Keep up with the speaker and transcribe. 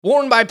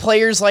Worn by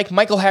players like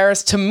Michael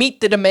Harris to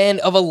meet the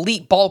demand of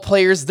elite ball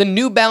players, the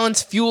New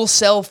Balance Fuel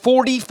Cell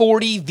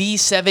 4040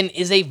 V7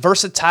 is a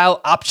versatile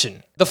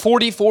option. The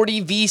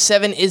 4040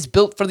 V7 is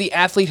built for the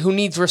athlete who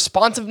needs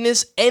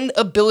responsiveness and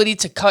ability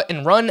to cut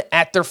and run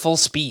at their full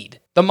speed.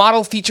 The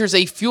model features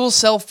a fuel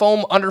cell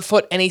foam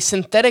underfoot and a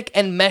synthetic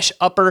and mesh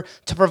upper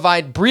to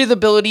provide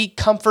breathability,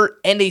 comfort,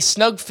 and a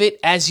snug fit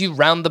as you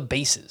round the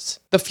bases.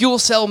 The fuel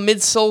cell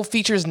midsole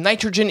features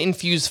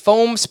nitrogen-infused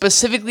foam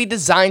specifically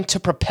designed to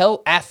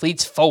propel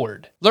athletes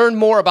forward. Learn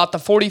more about the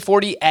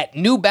 4040 at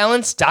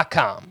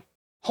newbalance.com.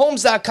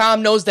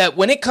 Homes.com knows that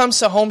when it comes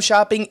to home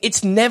shopping,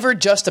 it's never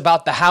just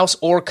about the house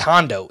or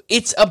condo.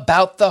 It's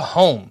about the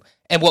home.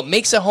 And what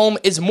makes a home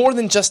is more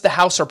than just the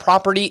house or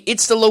property,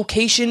 it's the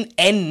location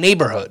and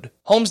neighborhood.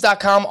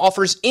 Homes.com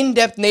offers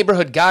in-depth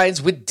neighborhood guides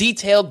with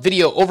detailed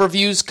video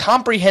overviews,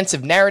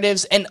 comprehensive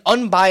narratives, and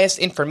unbiased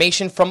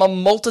information from a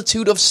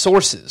multitude of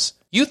sources.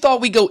 You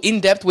thought we'd go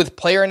in-depth with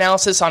player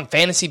analysis on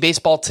fantasy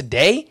baseball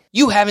today?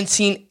 You haven't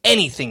seen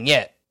anything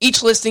yet.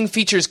 Each listing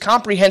features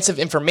comprehensive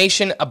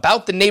information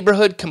about the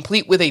neighborhood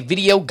complete with a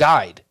video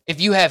guide.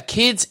 If you have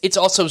kids, it's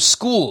also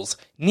schools,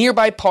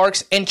 nearby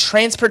parks, and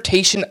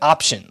transportation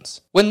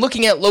options. When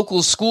looking at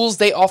local schools,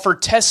 they offer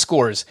test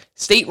scores,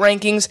 state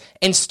rankings,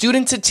 and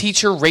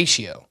student-to-teacher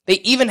ratio. They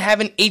even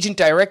have an agent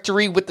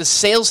directory with the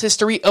sales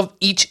history of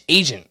each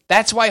agent.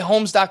 That's why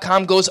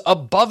Homes.com goes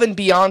above and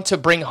beyond to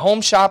bring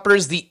home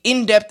shoppers the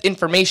in-depth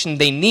information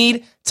they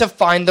need to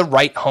find the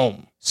right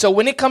home. So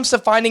when it comes to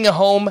finding a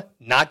home,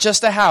 not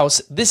just a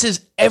house, this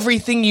is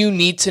everything you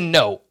need to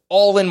know,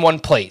 all in one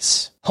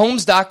place.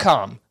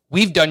 Homes.com.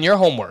 We've done your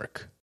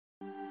homework.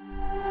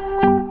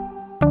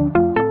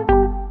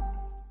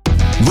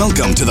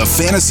 Welcome to the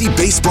Fantasy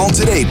Baseball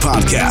Today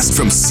podcast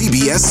from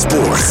CBS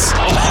Sports.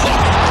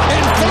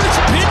 And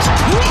first pitch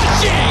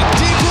crushing!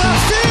 Deep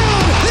left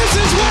field! This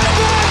is way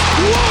back!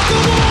 Walk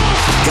 'em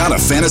off! Got a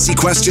fantasy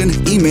question?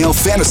 Email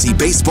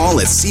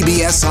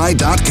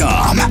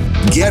fantasybaseball@cbsi.com.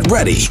 Get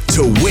ready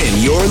to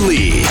win your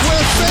league.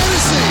 Where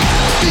fantasy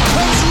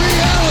becomes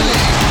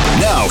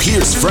reality. Now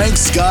here's Frank,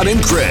 Scott,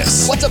 and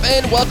Chris. What's up,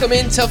 and welcome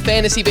into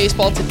Fantasy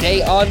Baseball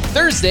Today on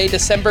Thursday,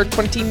 December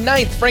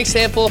 29th. Frank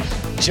Sample,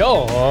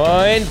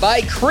 joined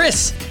by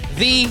Chris,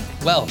 the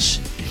Welsh.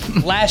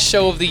 Last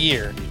show of the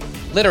year.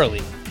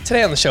 Literally.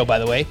 Today on the show, by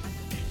the way,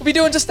 we'll be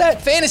doing just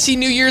that. Fantasy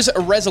New Year's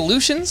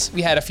resolutions.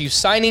 We had a few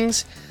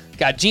signings.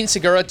 Got Gene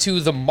Segura to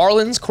the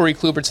Marlins, Corey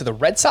Kluber to the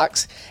Red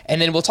Sox, and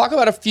then we'll talk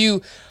about a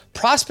few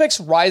prospects,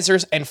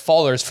 risers, and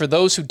fallers. For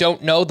those who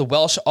don't know, the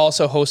Welsh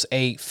also hosts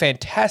a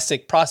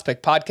fantastic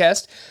prospect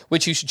podcast,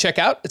 which you should check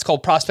out. It's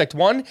called Prospect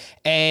One,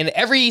 and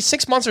every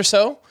 6 months or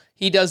so,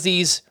 he does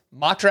these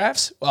mock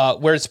drafts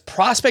where it's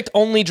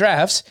prospect-only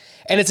drafts,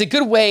 and it's a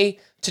good way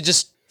to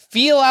just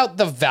feel out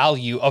the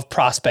value of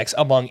prospects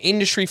among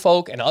industry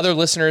folk and other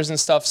listeners and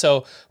stuff.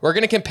 So we're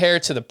going to compare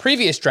to the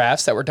previous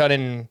drafts that were done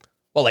in,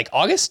 well, like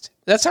August?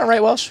 Does that sound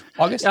right, Welsh?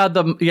 August?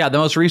 The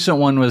most recent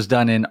one was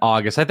done in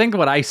August. I think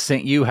what I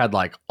sent you had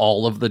like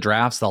all of the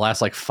drafts, the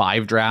last like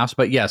 5 drafts.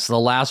 But yes, the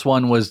last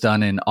one was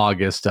done in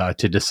August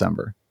to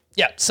December.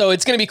 Yeah, so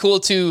it's going to be cool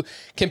to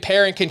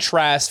compare and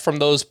contrast from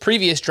those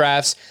previous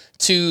drafts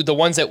to the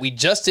ones that we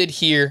just did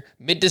here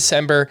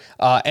mid-December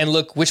and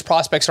look which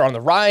prospects are on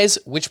the rise,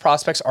 which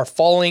prospects are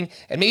falling,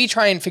 and maybe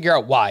try and figure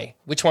out why,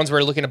 which ones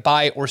we're looking to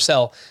buy or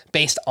sell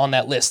based on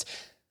that list.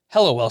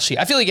 Hello, Welshie.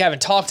 I feel like you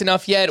haven't talked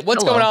enough yet.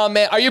 What's going on,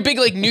 man? Are you a big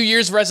like New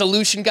Year's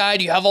resolution guy?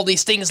 Do you have all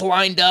these things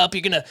lined up?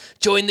 You're going to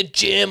join the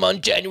gym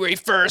on January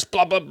 1st,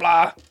 blah, blah,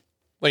 blah.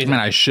 What do you think? I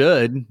mean, I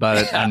should,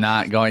 but I'm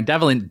not going.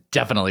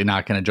 Definitely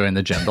not going to join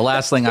the gym. The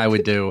last thing I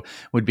would do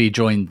would be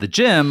join the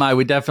gym. I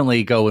would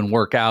definitely go and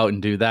work out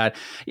and do that.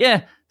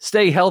 Yeah,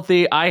 stay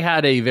healthy. I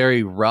had a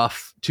very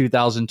rough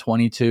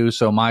 2022,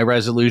 so my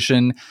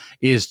resolution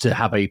is to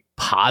have a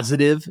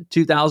positive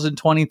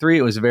 2023.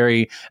 It was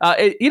very,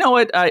 you know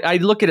what? I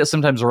look at it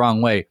sometimes the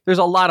wrong way. There's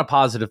a lot of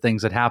positive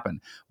things that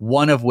happen.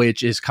 One of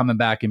which is coming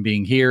back and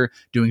being here,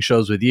 doing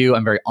shows with you.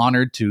 I'm very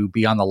honored to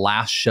be on the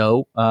last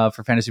show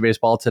for Fantasy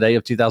Baseball Today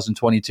of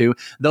 2022.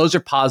 Those are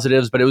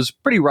positives, but it was a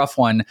pretty rough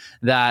one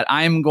that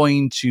I'm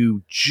going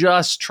to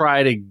just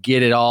try to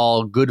get it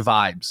all good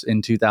vibes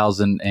in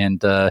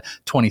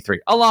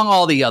 2023, along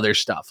all the other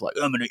stuff. Like,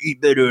 I'm going to eat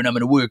better and I'm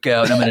going to work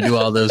out and I'm going to do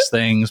all those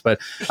things,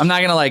 but I'm not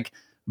going to like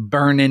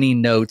burn any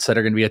notes that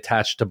are going to be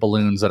attached to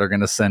balloons that are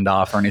going to send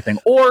off or anything,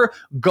 or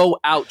go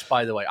out.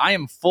 By the way, I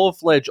am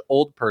full-fledged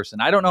old person.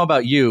 I don't know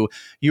about you.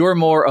 You're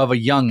more of a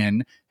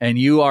youngin' and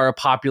you are a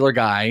popular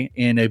guy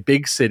in a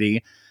big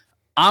city.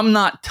 I'm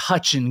not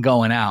touching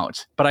going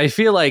out, but I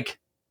feel like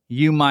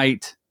you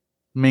might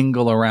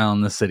mingle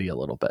around the city a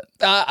little bit.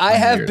 I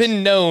have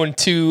been known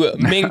to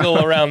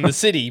mingle around the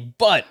city,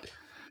 but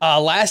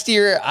last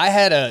year I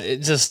had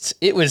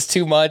it was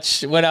too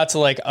much. Went out to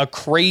like a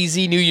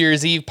crazy New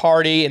Year's Eve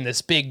party in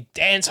this big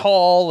dance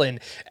hall and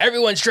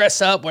everyone's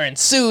dressed up wearing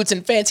suits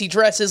and fancy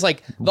dresses,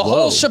 like the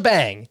whole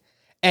shebang.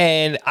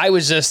 And I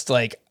was just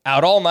like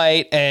out all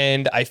night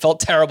and I felt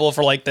terrible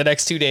for like the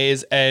next 2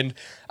 days and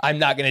I'm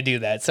not going to do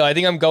that. So I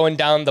think I'm going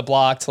down the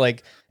block to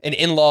like an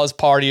in-laws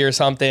party or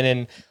something,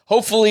 and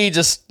hopefully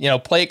just,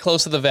 play it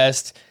close to the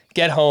vest,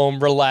 get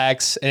home,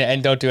 relax,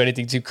 and don't do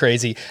anything too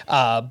crazy.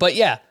 But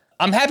yeah,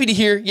 I'm happy to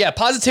hear. Yeah,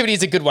 positivity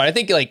is a good one. I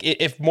think like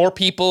if more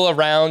people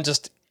around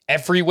just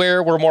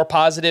everywhere were more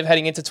positive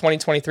heading into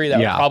 2023, that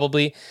would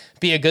probably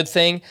be a good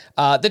thing.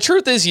 The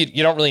truth is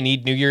you don't really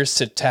need New Year's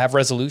to have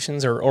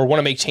resolutions or want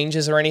to make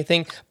changes or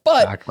anything.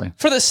 But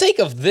for the sake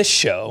of this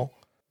show,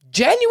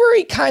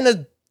 January kind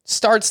of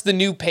starts the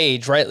new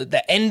page, right?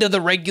 The end of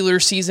the regular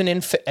season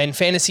in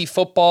fantasy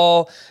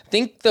football. I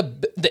think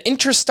the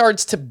interest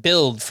starts to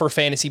build for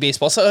fantasy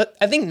baseball. So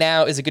I think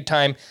now is a good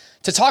time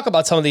to talk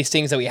about some of these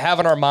things that we have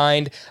on our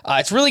mind.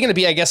 It's really going to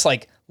be, I guess,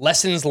 like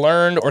lessons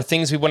learned or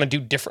things we want to do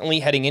differently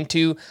heading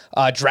into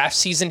draft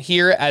season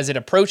here as it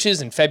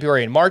approaches in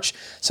February and March.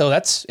 So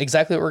that's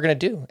exactly what we're going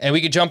to do. And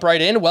we could jump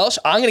right in. Welsh,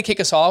 I'm going to kick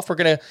us off. We're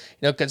going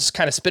to just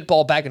kind of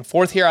spitball back and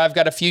forth here. I've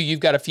got a few, you've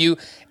got a few.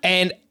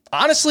 And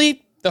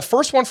honestly, the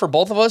first one for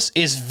both of us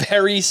is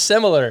very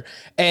similar.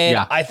 And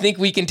I think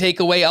we can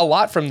take away a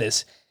lot from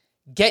this.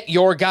 Get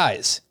your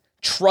guys.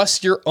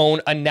 Trust your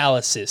own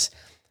analysis.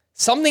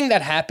 Something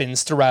that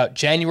happens throughout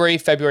January,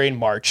 February, and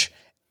March,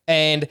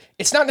 and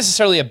it's not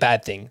necessarily a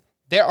bad thing.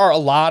 There are a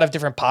lot of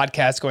different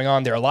podcasts going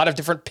on. There are a lot of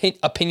different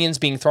opinions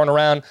being thrown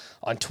around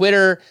on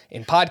Twitter,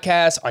 in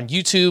podcasts, on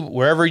YouTube,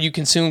 wherever you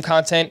consume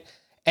content.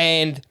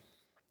 And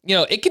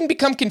it can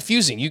become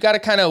confusing. You got to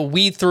kind of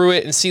weed through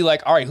it and see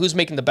like, all right, who's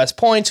making the best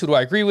points? Who do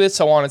I agree with?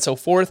 So on and so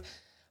forth.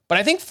 But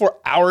I think for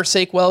our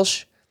sake,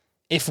 Welsh,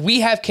 if we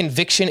have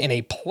conviction in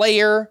a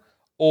player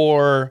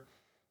or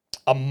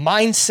a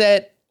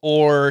mindset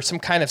or some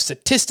kind of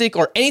statistic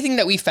or anything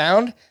that we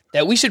found,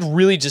 that we should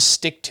really just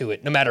stick to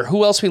it, no matter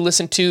who else we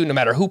listen to, no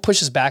matter who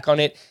pushes back on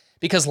it.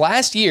 Because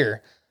last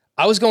year,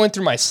 I was going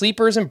through my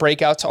sleepers and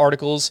breakouts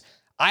articles.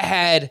 I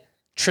had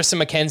Tristan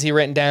McKenzie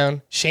written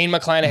down, Shane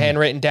McClanahan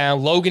written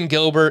down, Logan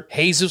Gilbert,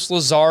 Jesus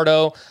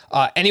Luzardo.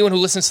 Anyone who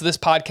listens to this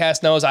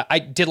podcast knows I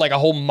did like a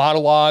whole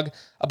monologue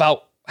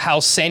about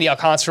how Sandy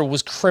Alcantara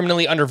was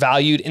criminally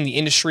undervalued in the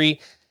industry,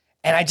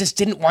 and I just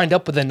didn't wind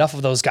up with enough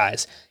of those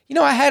guys.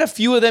 I had a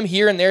few of them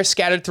here and there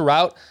scattered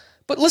throughout,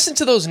 but listen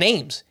to those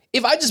names.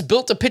 If I just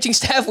built a pitching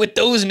staff with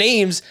those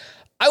names,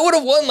 I would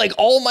have won like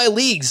all my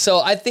leagues. So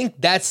I think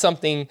that's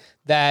something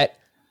that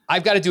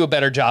I've got to do a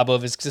better job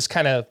of, is just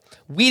kind of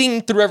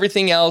weeding through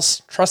everything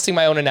else, trusting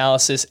my own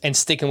analysis, and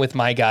sticking with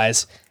my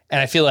guys.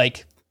 And I feel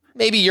like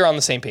maybe you're on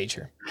the same page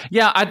here.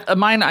 Yeah,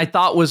 mine I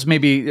thought was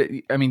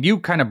maybe, you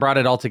kind of brought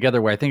it all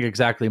together where I think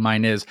exactly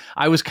mine is.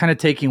 I was kind of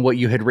taking what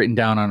you had written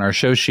down on our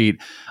show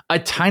sheet a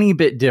tiny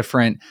bit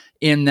different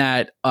in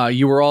that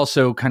you were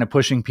also kind of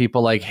pushing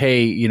people like,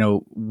 hey,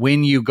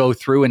 when you go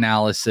through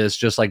analysis,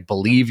 just like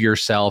believe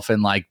yourself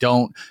and like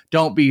don't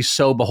be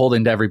so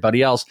beholden to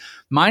everybody else.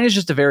 Mine is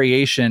just a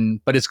variation,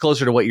 but it's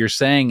closer to what you're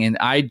saying. And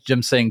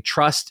I'm saying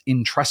trust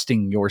in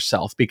trusting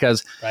yourself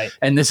because,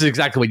 and this is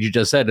exactly what you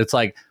just said. It's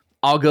like,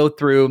 I'll go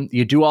through,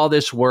 you do all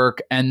this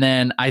work. And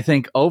then I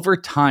think over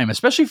time,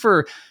 especially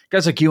for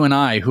guys like you and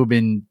I who've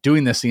been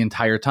doing this the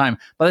entire time,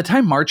 by the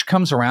time March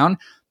comes around,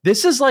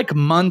 this is like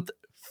month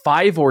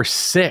 5 or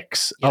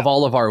 6 of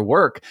all of our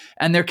work.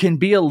 And there can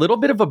be a little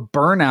bit of a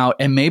burnout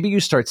and maybe you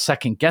start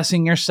second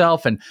guessing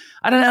yourself. And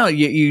I don't know,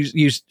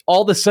 you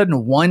all of a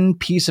sudden one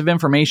piece of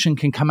information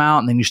can come out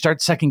and then you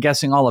start second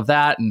guessing all of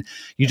that. And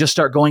you just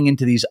start going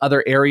into these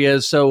other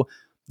areas. So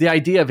the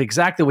idea of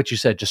exactly what you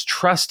said, just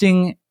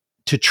trusting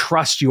to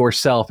trust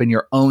yourself and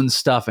your own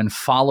stuff and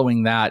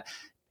following that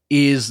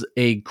is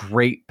a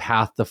great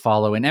path to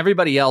follow. And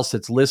everybody else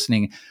that's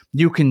listening,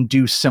 you can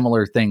do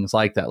similar things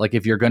like that. Like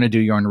if you're going to do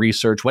your own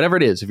research, whatever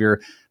it is, if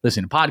you're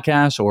listening to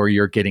podcasts or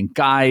you're getting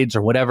guides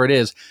or whatever it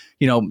is,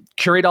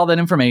 curate all that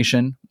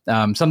information.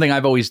 Something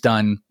I've always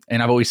done,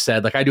 and I've always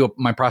said, like I do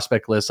my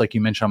prospect list, like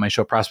you mentioned on my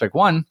show, Prospect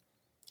One.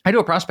 I do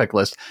a prospect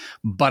list,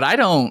 but I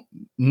don't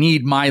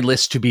need my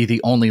list to be the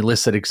only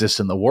list that exists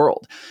in the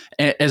world.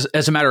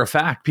 As a matter of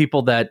fact,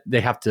 people that they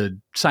have to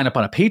sign up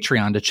on a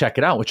Patreon to check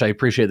it out, which I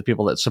appreciate the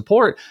people that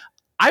support,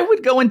 I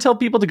would go and tell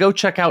people to go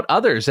check out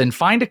others and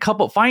find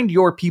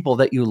your people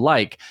that you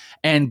like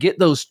and get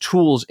those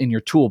tools in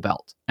your tool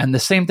belt. And the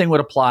same thing would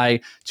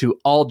apply to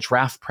all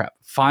draft prep.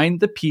 Find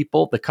the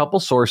people, the couple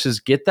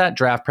sources, get that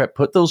draft prep,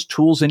 put those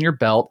tools in your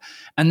belt,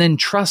 and then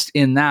trust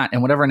in that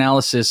and whatever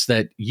analysis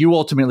that you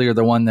ultimately are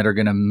the one that are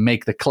going to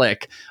make the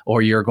click,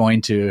 or you're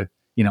going to,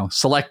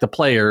 select the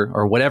player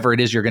or whatever it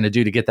is you're going to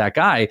do to get that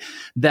guy,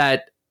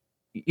 that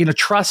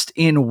trust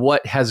in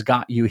what has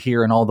got you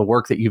here and all the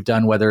work that you've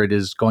done, whether it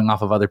is going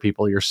off of other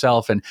people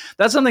yourself. And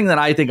that's something that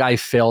I think I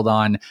failed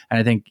on. And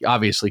I think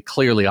obviously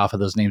clearly off of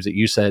those names that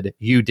you said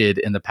you did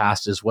in the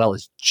past as well,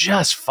 is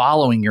just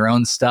following your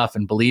own stuff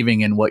and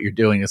believing in what you're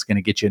doing is going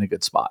to get you in a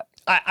good spot.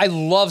 I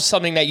love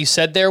something that you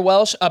said there,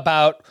 Welsh,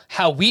 about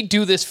how we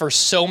do this for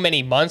so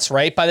many months,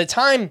 right? By the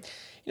time,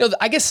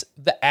 I guess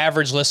the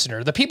average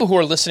listener, the people who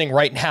are listening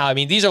right now,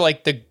 these are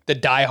like the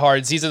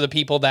diehards. These are the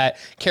people that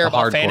care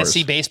about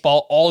fantasy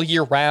baseball all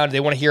year round.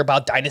 They want to hear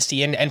about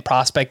dynasty and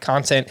prospect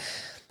content.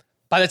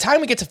 By the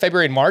time we get to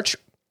February and March,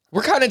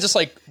 we're kind of just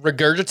like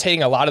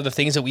regurgitating a lot of the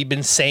things that we've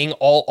been saying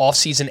all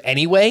offseason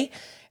anyway.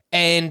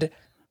 And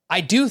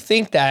I do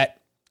think that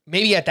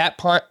maybe at that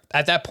point,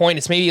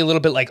 it's maybe a little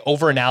bit like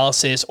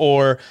overanalysis,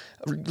 or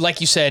like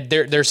you said,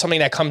 there's something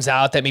that comes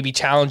out that maybe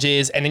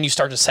challenges, and then you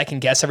start to second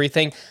guess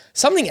everything.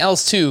 Something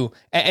else too,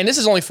 and this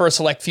is only for a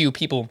select few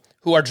people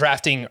who are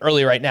drafting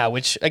early right now,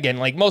 which again,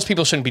 like most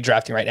people shouldn't be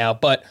drafting right now,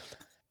 but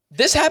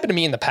this happened to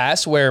me in the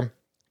past where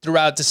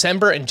throughout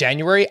December and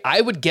January,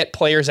 I would get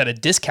players at a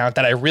discount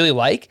that I really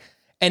like.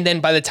 And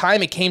then by the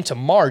time it came to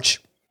March,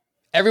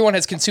 everyone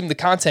has consumed the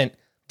content.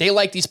 They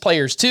like these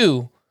players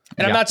too.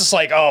 And I'm not just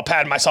like,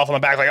 patting myself on the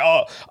back, like,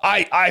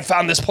 I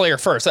found this player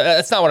first.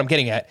 That's not what I'm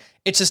getting at.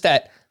 It's just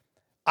that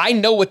I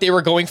know what they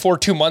were going for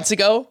 2 months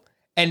ago.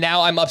 And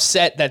now I'm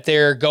upset that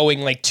they're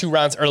going like 2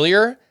 rounds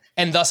earlier.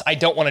 And thus I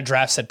don't want to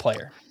draft said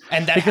player.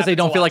 And that because they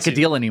don't feel like a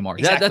deal anymore.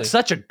 Exactly. That's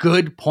such a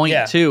good point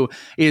too,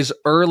 is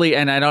early.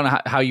 And I don't know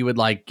how you would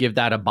like give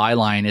that a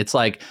byline. It's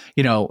like,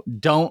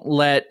 don't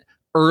let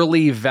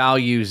early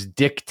values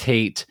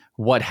dictate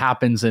what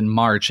happens in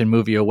March and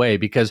move you away,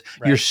 because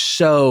you're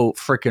so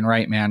freaking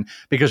right, man.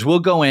 Because we'll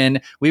go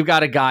in, we've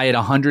got a guy at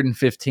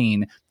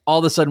 115. All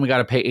of a sudden we got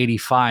to pay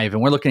 85,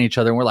 and we're looking at each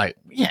other and we're like,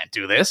 we can't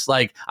do this.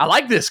 Like, I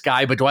like this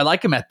guy, but do I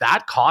like him at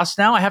that cost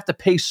now? I have to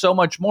pay so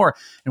much more.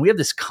 And we have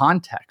this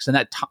context, and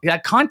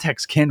that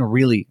context can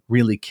really,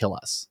 really kill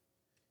us.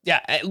 Yeah,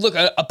 look,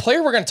 a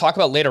player we're going to talk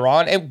about later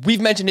on, and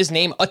we've mentioned his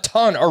name a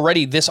ton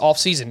already this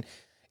offseason,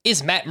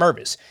 is Matt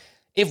Mervis.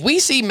 If we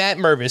see Matt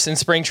Mervis in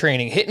spring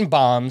training hitting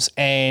bombs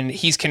and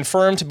he's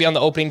confirmed to be on the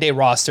opening day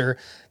roster,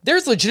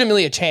 there's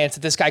legitimately a chance that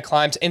this guy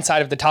climbs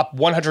inside of the top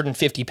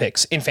 150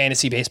 picks in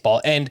fantasy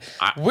baseball. And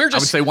I would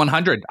say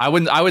 100. I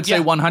would say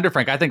 100,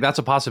 Frank. I think that's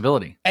a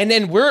possibility. And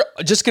then we're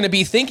just going to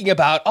be thinking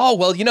about,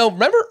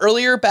 remember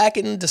earlier back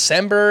in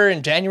December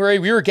and January,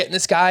 we were getting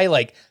this guy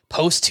like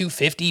post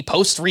 250,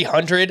 post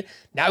 300.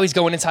 Now he's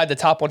going inside the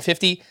top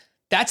 150.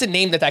 That's a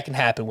name that can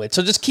happen with.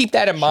 So just keep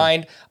that in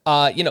mind.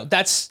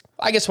 That's,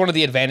 I guess, one of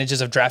the advantages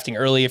of drafting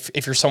early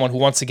if you're someone who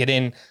wants to get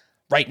in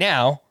right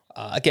now.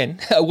 Again,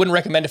 I wouldn't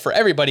recommend it for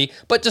everybody,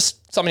 but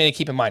just something to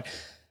keep in mind.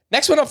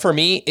 Next one up for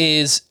me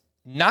is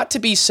not to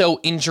be so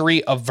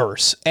injury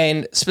averse,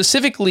 and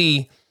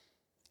specifically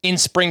in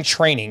spring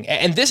training.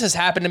 And this has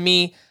happened to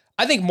me,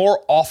 I think,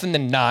 more often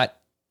than not.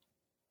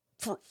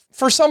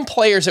 For some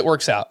players, it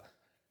works out.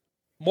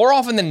 More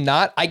often than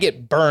not, I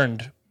get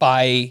burned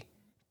by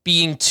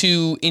being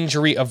too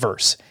injury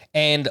averse.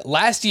 And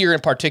last year in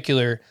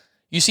particular,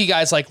 you see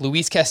guys like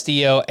Luis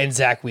Castillo and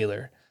Zach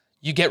Wheeler.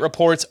 You get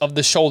reports of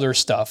the shoulder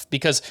stuff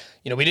because,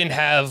 we didn't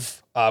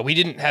have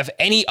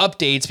any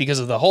updates because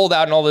of the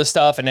holdout and all this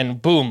stuff. And then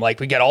boom,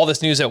 like we get all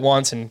this news at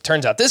once, and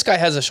turns out this guy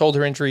has a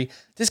shoulder injury.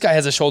 This guy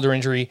has a shoulder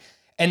injury.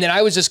 And then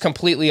I was just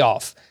completely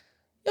off,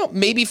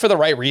 maybe for the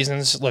right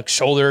reasons. Look,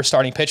 shoulder,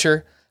 starting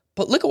pitcher,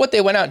 but look at what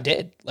they went out and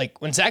did. Like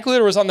when Zach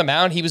Wheeler was on the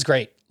mound, he was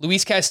great.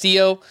 Luis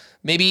Castillo,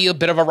 maybe a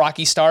bit of a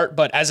rocky start,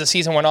 but as the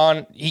season went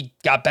on, he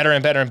got better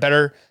and better and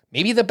better.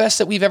 Maybe the best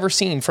that we've ever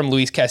seen from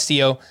Luis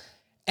Castillo.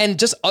 And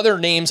just other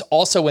names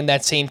also in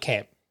that same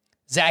camp.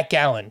 Zach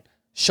Gallen,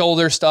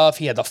 shoulder stuff.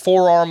 He had the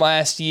forearm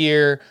last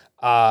year.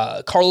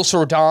 Carlos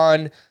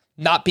Rodon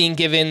not being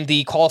given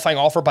the qualifying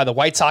offer by the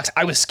White Sox.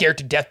 I was scared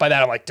to death by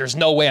that. I'm like, there's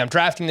no way I'm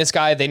drafting this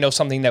guy. They know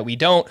something that we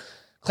don't.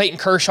 Clayton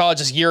Kershaw,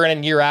 just year in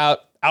and year out,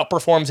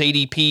 outperforms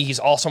ADP. He's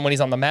awesome when he's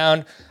on the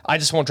mound. I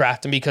just won't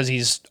draft him because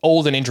he's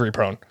old and injury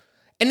prone.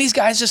 And these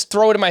guys just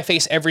throw it in my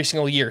face every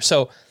single year.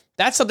 So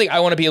that's something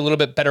I want to be a little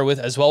bit better with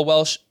as well,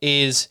 Welsh,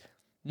 is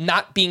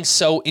not being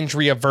so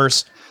injury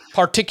averse,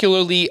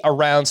 particularly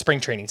around spring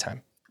training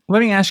time. Let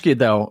me ask you,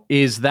 though,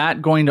 is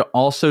that going to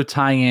also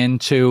tie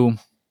into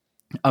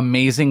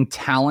amazing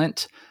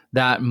talent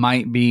that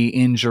might be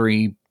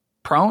injury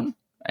prone?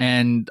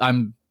 And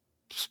I'm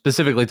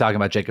specifically talking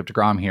about Jacob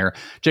deGrom here.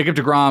 Jacob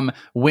deGrom,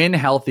 when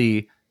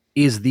healthy,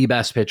 is the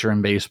best pitcher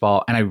in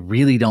baseball. And I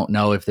really don't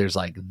know if there's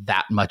like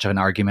that much of an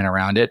argument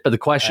around it. But the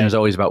question is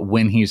always about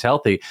when he's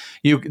healthy.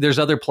 There's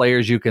other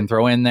players you can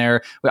throw in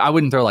there. I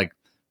wouldn't throw like,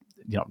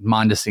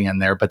 Mondesi in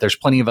there, but there's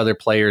plenty of other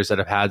players that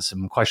have had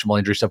some questionable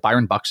injuries. So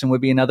Byron Buxton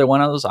would be another one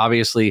of those.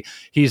 Obviously,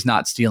 he's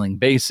not stealing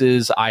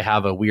bases. I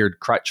have a weird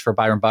crutch for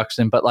Byron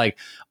Buxton, but like,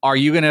 are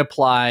you going to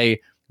apply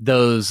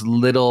those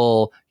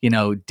little,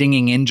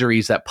 dinging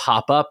injuries that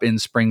pop up in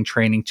spring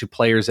training to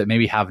players that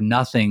maybe have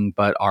nothing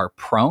but are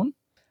prone?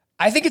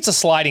 I think it's a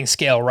sliding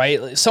scale,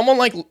 right? Someone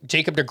like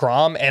Jacob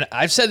deGrom, and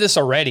I've said this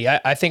already.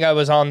 I think I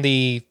was on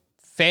the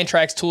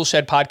Fantrax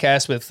Toolshed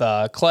podcast with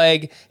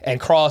Clegg and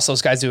Cross.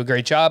 Those guys do a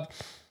great job.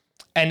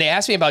 And they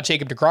asked me about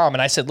Jacob deGrom,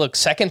 and I said, look,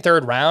 second,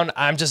 third round,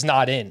 I'm just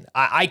not in.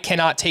 I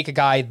cannot take a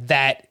guy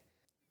that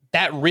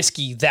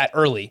risky that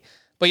early.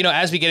 But,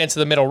 as we get into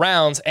the middle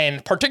rounds,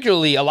 and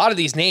particularly a lot of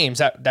these names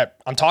that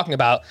I'm talking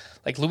about,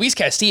 like Luis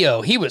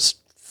Castillo, he was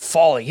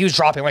falling. He was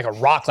dropping like a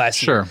rock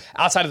last year.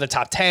 Outside of the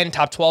top 10,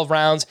 top 12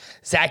 rounds.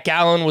 Zach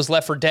Gallen was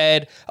left for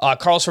dead.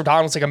 Carlos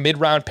Rodon was like a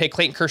mid-round pick.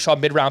 Clayton Kershaw,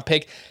 mid-round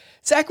pick.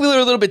 Zach Wheeler,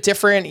 a little bit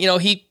different.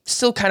 He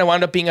still kind of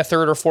wound up being a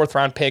third or fourth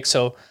round pick.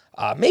 So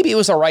maybe it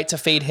was all right to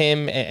fade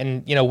him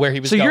and where he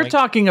was going. So you're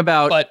talking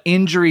about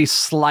injury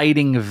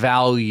sliding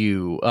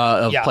value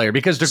of player,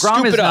 because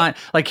DeGrom is not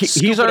like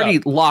he's already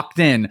locked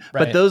in,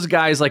 but those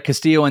guys like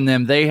Castillo and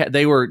them,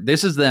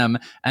 this is them.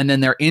 And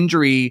then their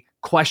injury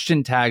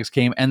question tags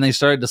came and they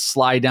started to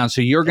slide down. So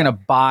you're going to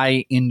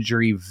buy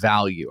injury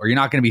value, or you're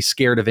not going to be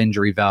scared of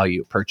injury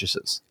value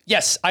purchases.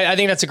 Yes. I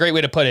think that's a great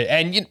way to put it.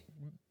 And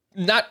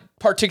not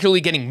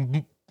particularly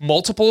getting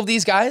multiple of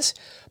these guys,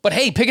 but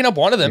hey, picking up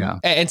one of them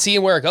and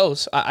seeing where it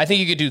goes. I think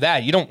you could do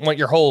that. You don't want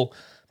your whole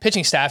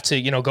pitching staff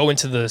to, go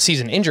into the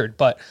season injured,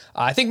 but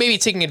I think maybe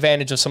taking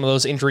advantage of some of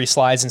those injury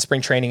slides in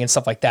spring training and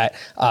stuff like that,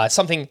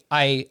 something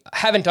I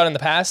haven't done in the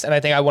past, and I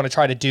think I want to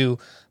try to do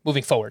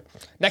moving forward.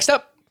 Next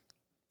up.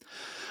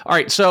 All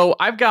right, so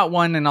I've got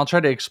one, and I'll try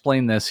to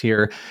explain this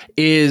here,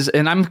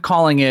 and I'm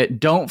calling it,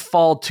 don't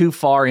fall too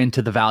far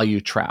into the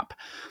value trap.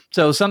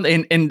 So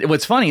and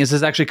what's funny is this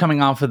is actually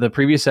coming off of the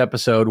previous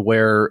episode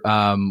where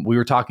we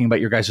were talking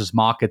about your guys'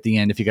 mock at the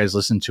end, if you guys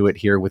listened to it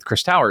here with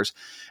Chris Towers.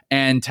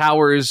 And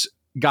Towers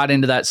got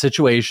into that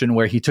situation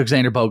where he took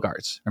Xander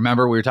Bogaerts.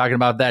 Remember, we were talking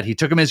about that. He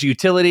took him as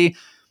utility,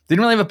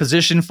 didn't really have a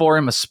position for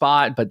him, a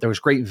spot, but there was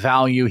great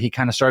value. He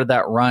kind of started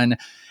that run,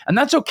 and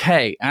that's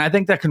okay. And I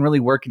think that can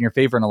really work in your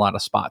favor in a lot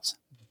of spots.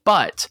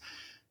 But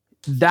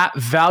that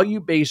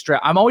value-based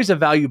draft, I'm always a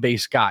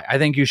value-based guy. I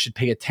think you should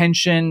pay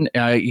attention.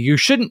 You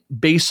shouldn't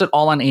base it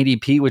all on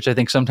ADP, which I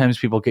think sometimes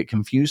people get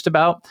confused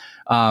about.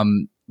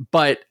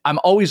 But I'm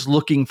always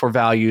looking for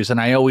values,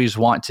 and I always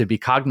want to be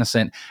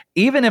cognizant,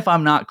 even if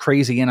I'm not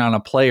crazy in on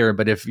a player.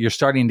 But if you're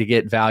starting to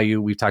get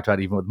value, we've talked about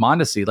even with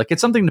Mondesi, like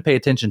it's something to pay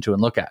attention to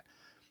and look at.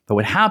 But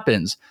what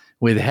happens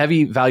with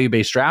heavy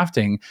value-based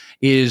drafting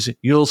is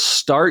you'll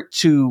start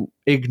to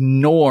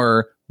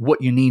ignore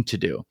what you need to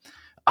do.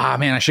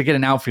 Man, I should get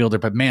an outfielder,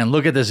 but man,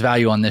 look at this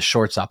value on this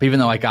shortstop. Even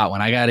though I got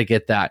one, I got to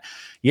get that.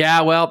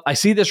 Yeah, well, I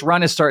see this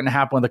run is starting to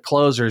happen with the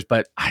closers,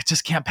 but I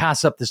just can't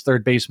pass up this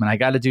third baseman. I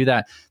got to do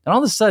that. Then all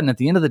of a sudden, at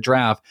the end of the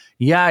draft,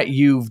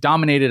 you've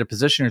dominated a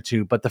position or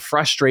two, but the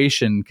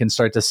frustration can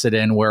start to sit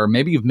in where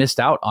maybe you've missed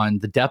out on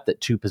the depth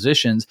at two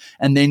positions,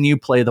 and then you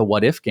play the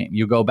what if game.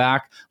 You go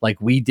back like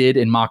we did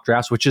in mock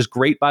drafts, which is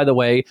great, by the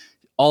way.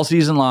 All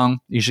season long,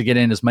 you should get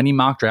in as many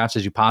mock drafts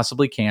as you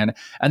possibly can.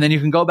 And then you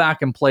can go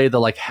back and play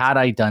the, had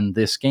I done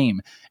this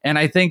game? And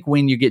I think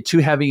when you get too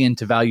heavy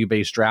into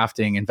value-based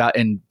drafting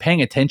and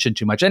paying attention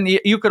too much, and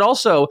you could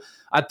also,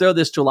 I throw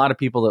this to a lot of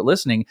people that are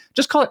listening,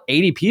 just call it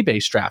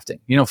ADP-based drafting,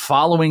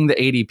 following the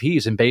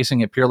ADPs and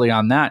basing it purely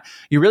on that.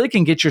 You really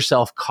can get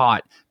yourself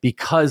caught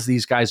because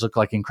these guys look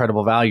like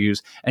incredible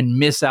values and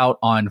miss out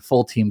on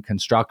full team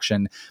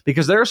construction,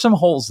 because there are some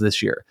holes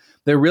this year.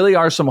 There really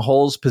are some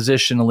holes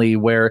positionally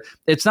where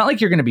it's not like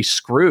you're going to be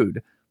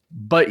screwed,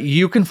 but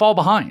you can fall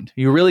behind.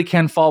 You really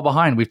can fall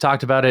behind. We've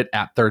talked about it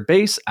at third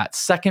base, at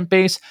second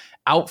base,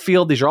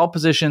 outfield. These are all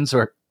positions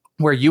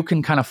where you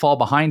can kind of fall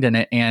behind in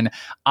it. And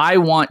I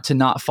want to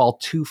not fall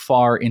too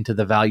far into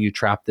the value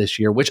trap this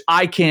year, which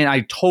I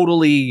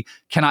totally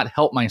cannot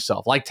help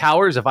myself. Like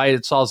Towers, if I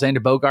saw Xander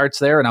Bogaerts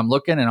there and I'm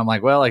looking and I'm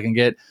like, well, I can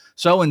get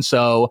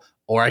so-and-so,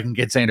 or I can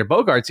get Xander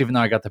Bogaerts, even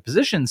though I got the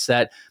position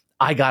set,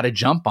 I got to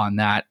jump on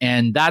that.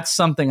 And that's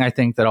something I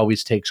think that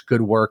always takes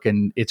good work.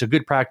 And it's a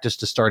good practice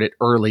to start it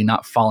early,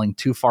 not falling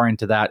too far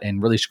into that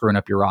and really screwing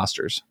up your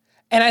rosters.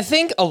 And I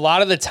think a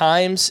lot of the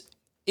times,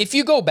 if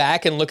you go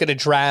back and look at a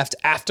draft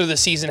after the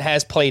season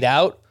has played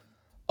out,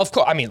 of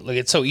course, look,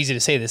 it's so easy to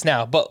say this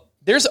now, but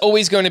there's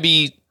always going to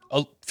be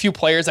a few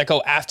players that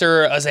go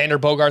after a Xander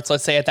Bogaerts,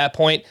 let's say at that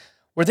point,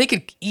 where they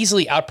could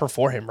easily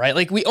outperform him, right?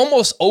 Like we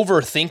almost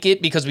overthink it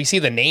because we see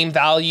the name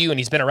value and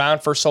he's been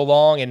around for so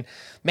long and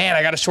man,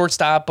 I got a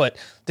shortstop, but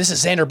this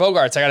is Xander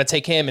Bogaerts. I got to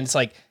take him. And it's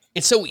like,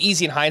 it's so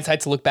easy in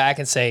hindsight to look back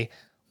and say,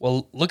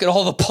 well, look at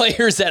all the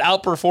players that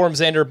outperform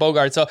Xander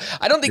Bogaerts. So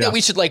I don't think that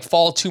we should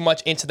fall too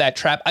much into that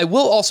trap. I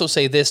will also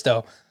say this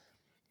though.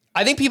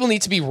 I think people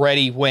need to be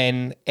ready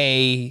when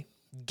a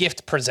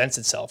gift presents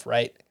itself,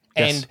 right?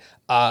 Yes.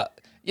 And,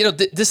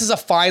 this is a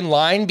fine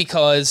line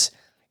because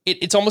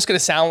it's almost going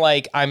to sound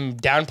like I'm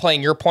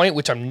downplaying your point,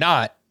 which I'm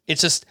not. It's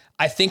just,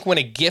 I think when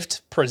a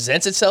gift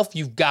presents itself,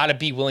 you've got to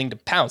be willing to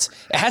pounce.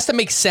 It has to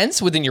make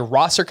sense within your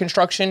roster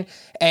construction.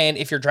 And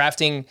if you're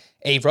drafting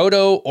a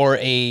roto or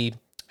a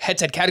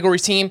head-to-head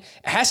categories team,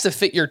 it has to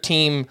fit your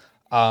team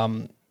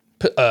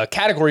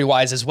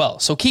category-wise as well.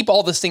 So keep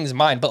all those things in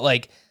mind, but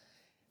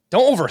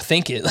don't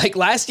overthink it. Like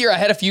last year, I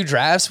had a few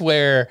drafts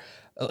where,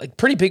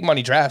 pretty big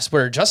money drafts,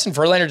 where Justin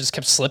Verlander just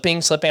kept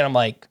slipping. I'm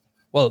like,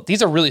 well,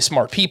 these are really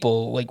smart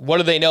people. Like, what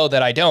do they know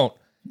that I don't?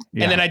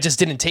 Yeah. And then I just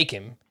didn't take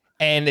him.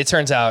 And it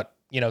turns out,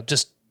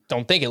 just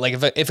don't think it. Like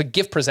if a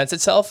gift presents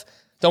itself,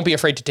 don't be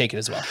afraid to take it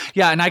as well.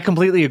 Yeah, and I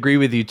completely agree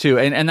with you too.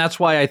 And that's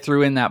why I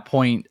threw in that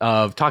point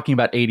of talking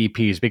about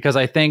ADPs, because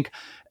I think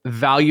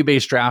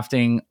value-based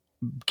drafting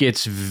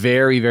gets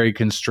very, very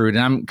construed.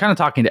 And I'm kind of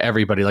talking to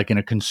everybody, like in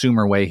a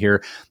consumer way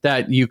here,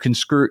 that you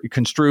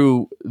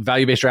construe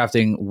value-based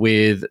drafting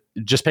with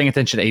just paying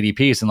attention to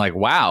ADPs and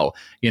wow,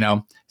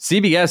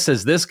 CBS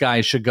says this guy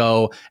should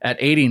go at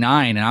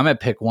 89 and I'm at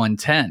pick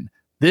 110.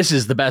 this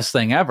is the best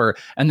thing ever.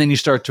 And then you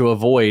start to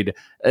avoid.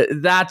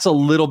 That's a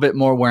little bit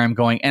more where I'm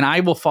going. And I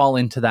will fall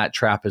into that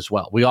trap as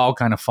well. We all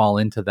kind of fall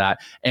into that.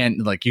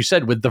 And like you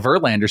said, with the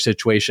Verlander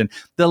situation,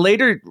 the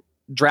later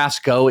drafts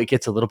go, it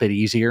gets a little bit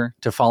easier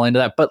to fall into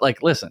that. But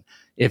like, listen,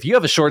 if you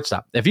have a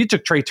shortstop, if you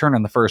took Trey Turner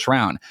in the first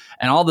round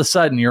and all of a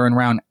sudden you're in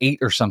round 8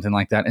 or something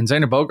like that, and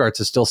Xander Bogaerts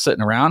is still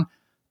sitting around,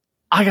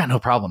 I got no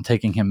problem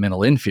taking him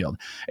middle infield.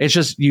 It's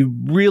just you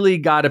really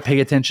got to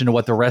pay attention to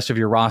what the rest of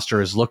your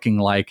roster is looking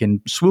like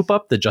and swoop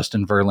up the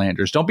Justin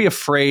Verlanders. Don't be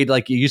afraid.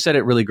 Like you said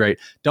it really great.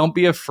 Don't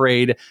be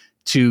afraid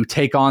to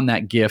take on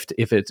that gift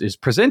if it is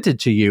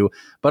presented to you.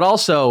 But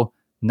also,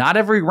 not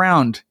every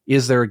round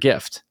is there a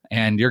gift.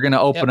 And you're going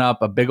to open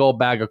up a big old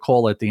bag of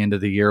coal at the end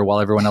of the year while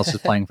everyone else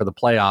is playing for the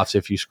playoffs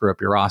if you screw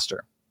up your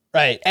roster.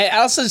 Right. And I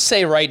also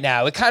say right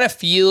now, it kind of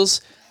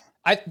feels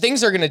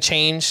things are going to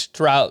change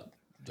throughout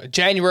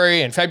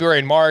January and February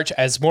and March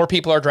as more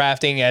people are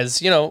drafting,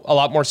 as, a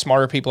lot more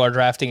smarter people are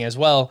drafting as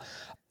well,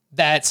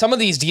 that some of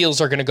these deals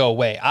are going to go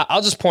away.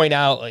 I'll just point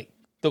out, like,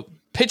 the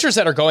pitchers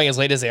that are going as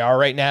late as they are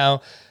right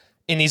now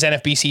in these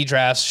NFBC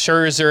drafts,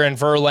 Scherzer and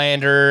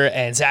Verlander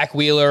and Zach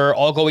Wheeler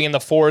all going in the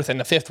 4th and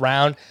the 5th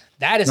round.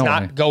 That is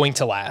not going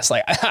to last.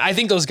 Like, I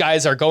think those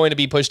guys are going to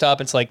be pushed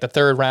up into like the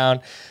 3rd round,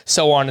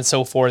 so on and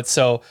so forth.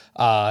 So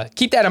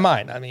keep that in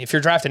mind. I mean, if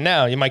you're drafting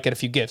now, you might get a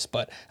few gifts,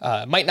 but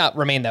it might not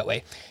remain that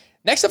way.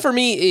 Next up for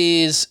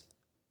me is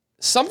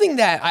something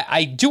that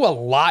I do a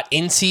lot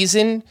in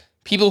season.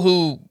 People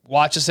who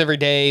watch us every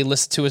day,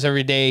 listen to us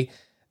every day,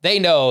 they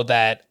know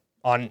that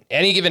on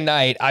any given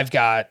night, I've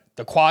got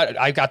the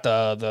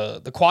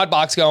quad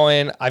box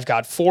going. I've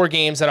got 4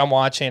 games that I'm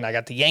watching. I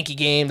got the Yankee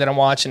game that I'm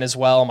watching as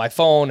well on my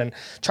phone, and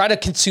try to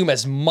consume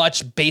as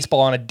much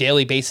baseball on a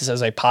daily basis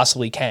as I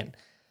possibly can.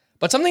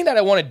 But something that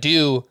I want to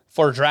do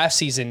for draft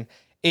season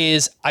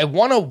is I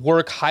want to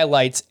work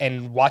highlights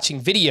and watching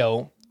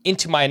video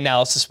into my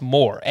analysis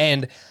more.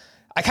 And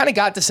I kind of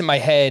got this in my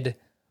head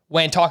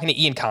when talking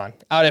to Ian Kahn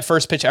out at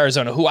First Pitch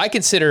Arizona, who I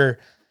consider,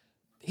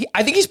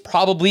 I think he's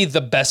probably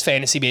the best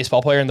fantasy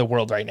baseball player in the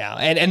world right now.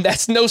 And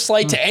that's no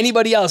slight to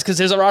anybody else, because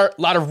there's a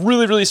lot of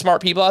really, really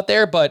smart people out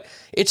there, but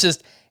it's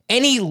just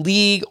any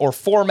league or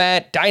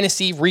format,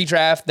 dynasty,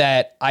 redraft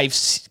that I've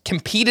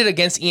competed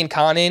against Ian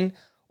Kahn in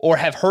or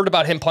have heard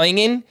about him playing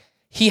in,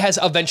 he has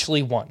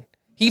eventually won.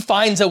 He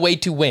finds a way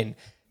to win.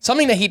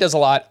 Something that he does a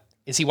lot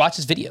is he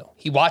watches video.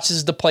 He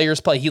watches the players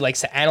play. He likes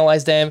to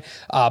analyze them,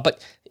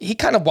 but he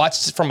kind of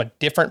watches it from a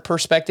different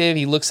perspective.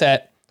 He looks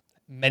at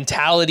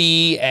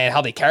mentality and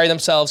how they carry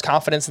themselves,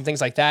 confidence and things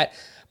like that.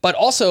 But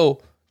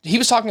also, he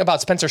was talking about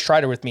Spencer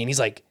Strider with me, and he's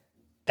like,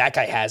 that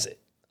guy has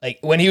it. Like,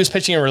 when he was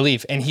pitching in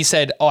relief, and he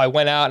said, I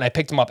went out and I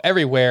picked him up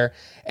everywhere,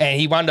 and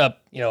he wound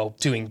up,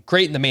 doing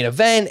great in the main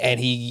event, and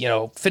he,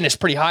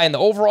 finished pretty high in the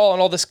overall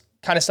and all this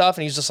kind of stuff.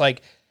 And he's just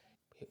like,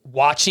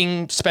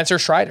 watching Spencer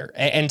Strider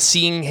and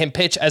seeing him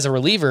pitch as a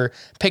reliever,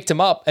 picked him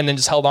up and then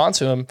just held on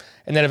to him.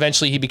 And then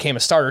eventually he became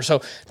a starter. So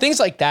things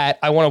like that,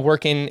 I want to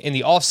work in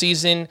the off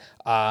season.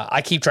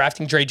 I keep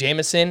drafting Dre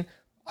Jameson.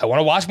 I want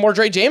to watch more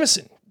Dre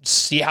Jameson,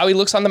 see how he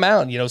looks on the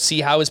mound, see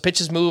how his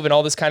pitches move and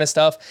all this kind of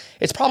stuff.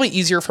 It's probably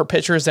easier for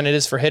pitchers than it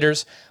is for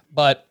hitters,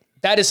 but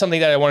that is something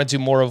that I want to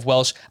do more of,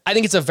 Welsh. I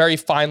think it's a very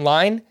fine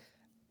line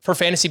for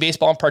fantasy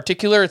baseball in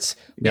particular.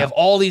 We have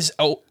all these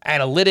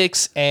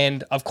analytics,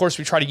 and of course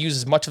we try to use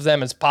as much of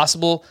them as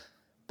possible.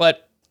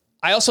 But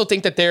I also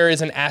think that there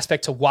is an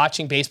aspect to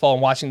watching baseball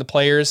and watching the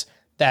players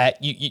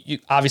that you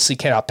obviously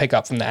cannot pick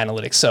up from the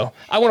analytics. So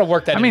I want to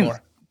work that in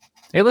more.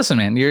 Hey, listen,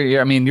 man,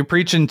 you're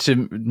preaching to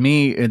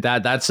me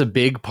that's a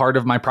big part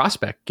of my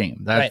prospect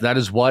game. That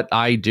is what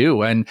I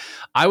do. And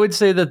I would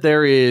say that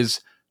there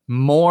is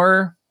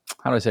more,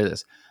 how do I say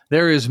this?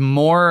 There is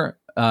more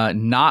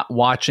not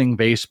watching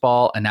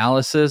baseball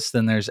analysis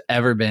than there's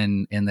ever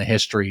been in the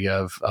history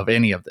of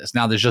any of this.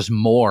 Now, there's just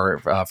more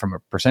from a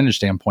percentage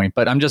standpoint,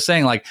 but I'm just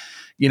saying, like,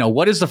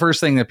 what is the first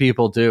thing that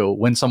people do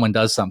when someone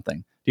does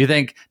something? Do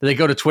they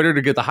go to Twitter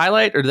to get the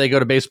highlight, or do they go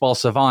to Baseball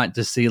Savant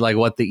to see like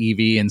what the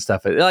EV and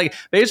stuff is? Like,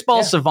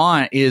 Baseball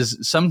Savant is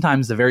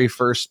sometimes the very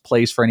first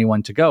place for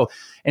anyone to go,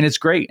 and it's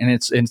great, and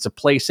it's a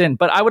place in.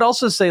 But I would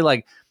also say,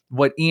 like,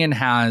 what Ian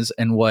has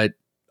and what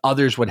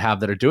others would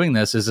have that are doing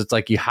this is, it's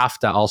like you have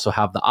to also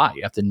have the eye.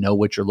 You have to know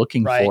what you're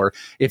looking for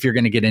if you're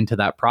going to get into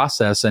that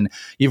process, and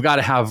you've got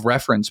to have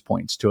reference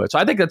points to it. So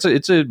I think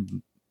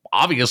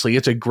obviously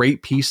it's a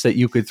great piece that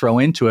you could throw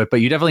into it,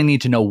 but you definitely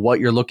need to know what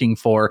you're looking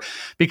for,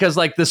 because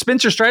like the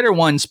Spencer Strider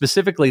one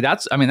specifically,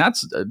 that's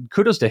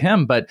kudos to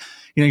him. But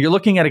you're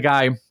looking at a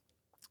guy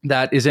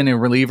that is in a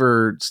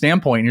reliever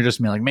standpoint, and you're just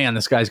being like, man,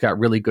 this guy's got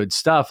really good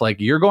stuff. Like,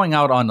 you're going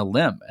out on a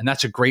limb, and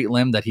that's a great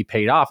limb that he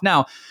paid off.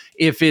 Now,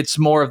 if it's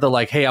more of the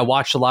like, hey, I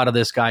watched a lot of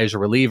this guy as a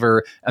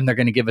reliever and they're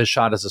going to give a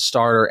shot as a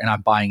starter and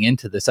I'm buying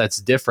into this,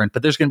 that's different.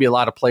 But there's going to be a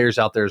lot of players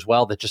out there as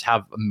well that just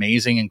have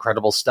amazing,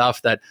 incredible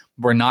stuff that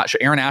we're not sure.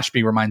 Aaron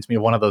Ashby reminds me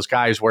of one of those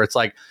guys where it's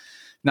like,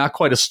 not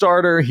quite a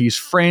starter. He's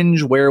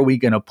fringe. Where are we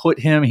going to put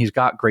him? He's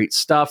got great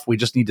stuff. We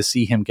just need to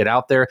see him get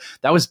out there.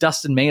 That was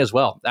Dustin May as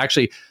well.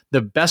 Actually,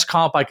 the best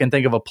comp I can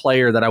think of a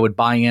player that I would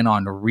buy in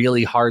on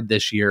really hard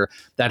this year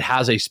that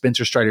has a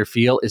Spencer Strider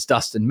feel is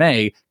Dustin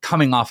May,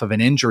 coming off of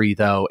an injury,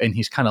 though, and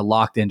he's kind of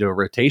locked into a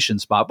rotation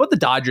spot. But the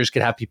Dodgers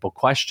could have people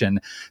question.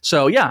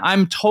 So, yeah,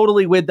 I'm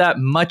totally with that.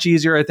 Much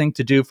easier, I think,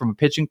 to do from a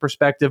pitching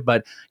perspective,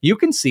 but you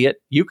can see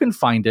it. You can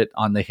find it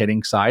on the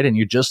hitting side, and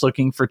you're just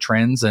looking for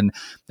trends. And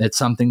it's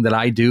something that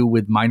I do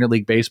with minor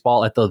league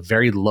baseball at the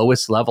very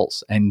lowest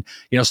levels. And,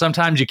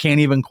 sometimes you can't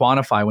even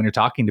quantify when you're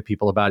talking to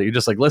people about it. You're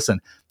just like,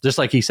 listen, just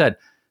like he said,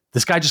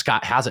 this guy just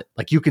has it.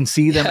 Like, you can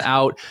see them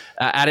out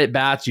at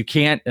bats. You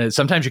can't,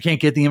 sometimes you can't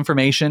get the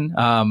information,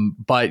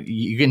 but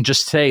you can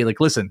just say, like,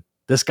 listen,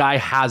 this guy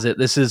has it.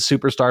 This is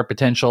superstar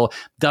potential,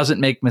 doesn't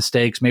make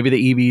mistakes. Maybe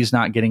the EV is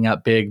not getting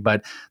up big,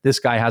 but this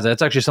guy has it.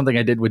 That's actually something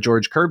I did with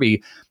George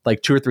Kirby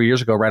like 2 or 3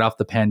 years ago, right off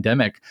the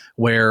pandemic,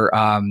 where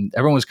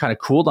everyone was kind of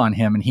cooled on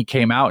him, and he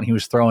came out and he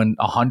was throwing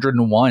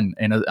 101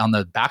 on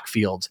the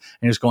backfields,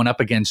 and he was going up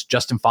against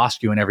Justin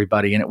Foscue and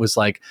everybody. And it was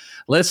like,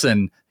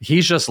 listen,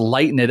 he's just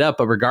lighting it up.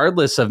 But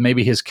regardless of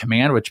maybe his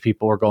command, which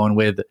people were going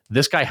with,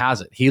 this guy has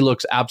it. He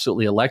looks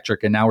absolutely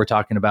electric. And now we're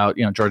talking about,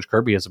 George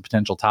Kirby as a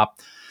potential top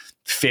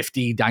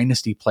 50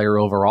 dynasty player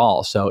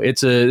overall. So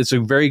it's a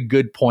very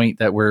good point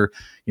that we're,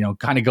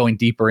 kind of going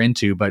deeper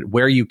into, but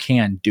where you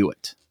can do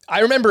it. I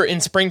remember in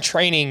spring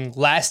training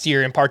last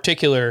year in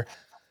particular,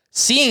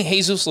 seeing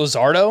Jesus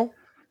Luzardo.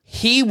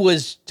 He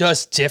was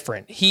just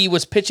different. He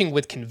was pitching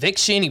with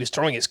conviction. He was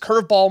throwing his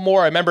curveball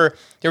more. I remember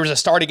there was a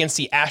start against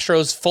the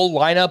Astros full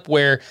lineup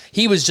where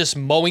he was just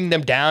mowing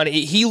them down.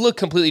 He looked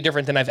completely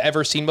different than I've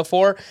ever seen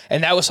before.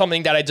 And that was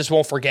something that I just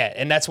won't forget.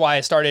 And that's why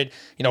I started,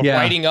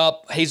 writing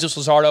up Jesus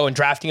Luzardo and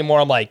drafting him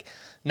more. I'm like,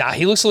 nah,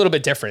 he looks a little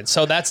bit different.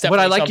 So that's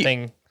definitely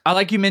something. I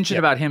like you mentioned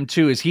about him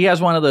too, is he has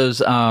one of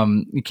those,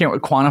 you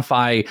can't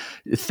quantify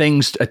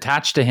things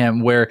attached to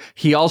him, where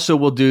he also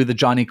will do the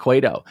Johnny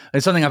Cueto.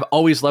 It's something I've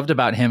always loved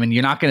about him, and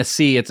you're not going to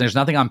see it. There's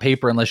nothing on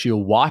paper unless you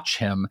watch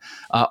him,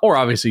 or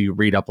obviously you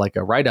read up like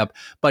a write-up,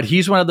 but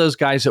he's one of those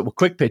guys that will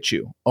quick pitch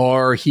you,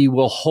 or he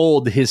will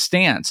hold his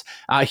stance.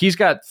 He's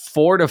got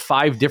 4 to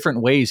 5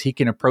 different ways he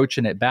can approach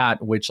an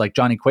at-bat, which like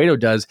Johnny Cueto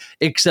does,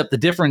 except the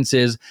difference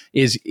is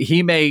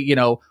he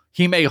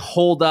may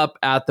hold up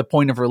at the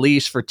point of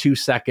release for 2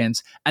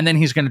 seconds, and then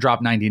he's going to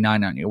drop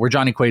 99 on you, where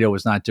Johnny Cueto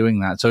was not doing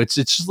that. So it's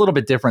just a little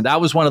bit different.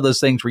 That was one of those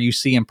things where you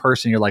see in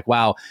person, you're like,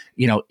 wow,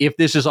 if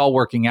this is all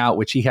working out,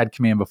 which he had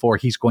command before,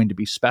 he's going to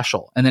be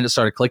special. And then it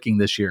started clicking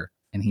this year,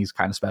 and he's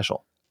kind of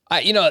special.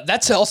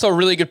 That's also a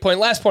really good point.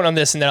 Last point on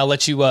this, and then I'll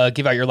let you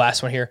give out your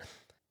last one here.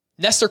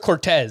 Nestor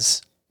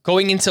Cortez.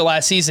 Going into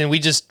last season, we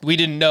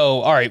didn't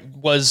know, all right,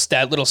 was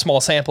that little small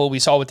sample we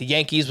saw with the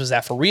Yankees, was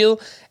that for real?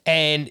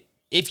 And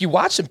if you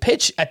watch him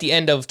pitch at the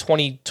end of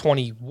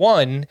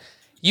 2021,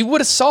 you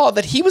would have saw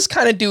that he was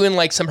kind of doing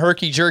like some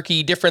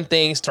herky-jerky, different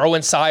things,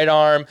 throwing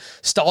sidearm,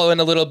 stalling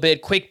a little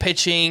bit, quick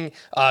pitching,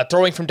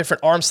 throwing from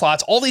different arm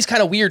slots, all these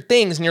kind of weird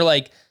things. And you're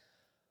like,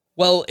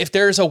 well, if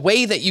there's a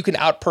way that you can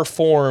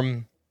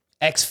outperform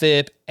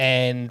XFIP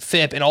and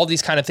FIP and all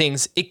these kind of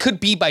things, it could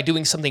be by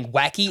doing something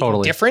wacky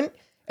and different.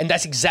 And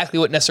that's exactly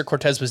what Nestor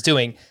Cortez was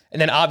doing. And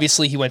then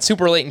obviously he went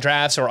super late in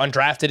drafts or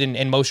undrafted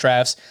in most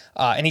drafts.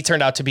 And he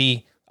turned out to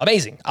be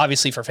amazing,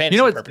 obviously, for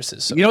fantasy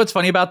purposes. So. You know what's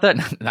funny about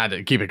that? Not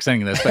to keep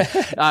saying this,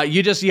 but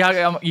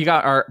you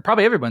got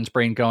probably everyone's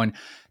brain going.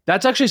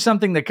 That's actually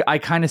something that I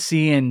kind of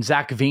see in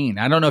Zach Veen.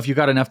 I don't know if you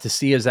got enough to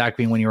see a Zach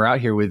Veen when you were out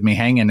here with me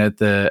hanging at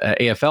the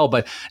AFL,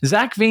 but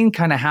Zach Veen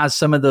kind of has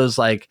some of those,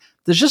 like,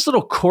 there's just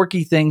little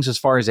quirky things as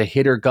far as a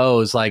hitter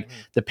goes, like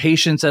the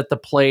patience at the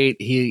plate.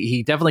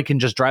 He definitely can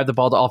just drive the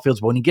ball to all fields,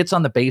 but when he gets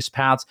on the base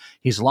paths,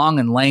 he's long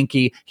and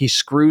lanky. He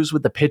screws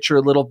with the pitcher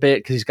a little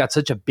bit because he's got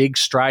such a big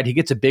stride. He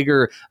gets a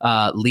bigger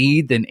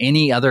lead than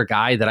any other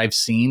guy that I've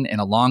seen in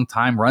a long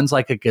time, runs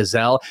like a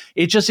gazelle.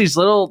 It's just these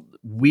little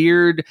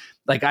weird,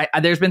 like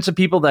there's been some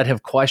people that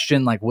have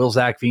questioned, like, will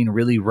Zach Veen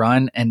really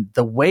run? And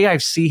the way I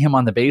see him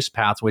on the base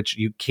paths, which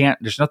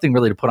there's nothing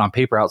really to put on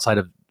paper outside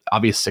of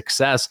obvious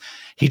success,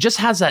 he just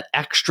has that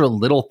extra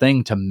little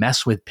thing to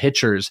mess with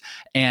pitchers.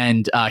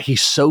 And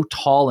he's so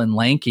tall and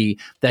lanky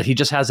that he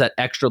just has that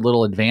extra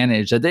little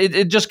advantage.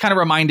 It just kind of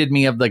reminded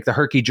me of like the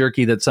herky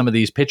jerky that some of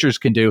these pitchers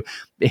can do.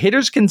 The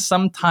hitters can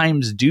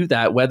sometimes do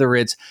that, whether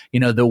it's,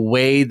 the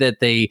way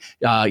that they,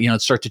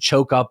 start to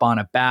choke up on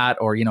a bat,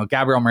 or,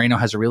 Gabriel Moreno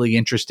has a really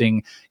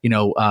interesting,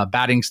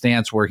 batting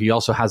stance where he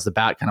also has the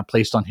bat kind of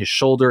placed on his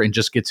shoulder and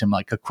just gets him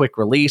like a quick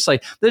release.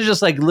 Like there's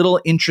just like little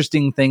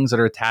interesting things that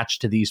are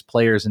attached to these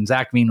players. And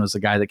Zach Veen was the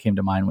guy that came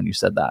to mind when you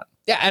said that.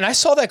 Yeah, and I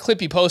saw that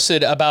clip you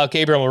posted about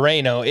Gabriel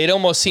Moreno. It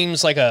almost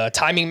seems like a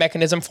timing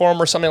mechanism for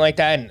him or something like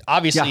that. And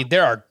obviously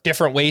there are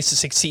different ways to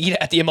succeed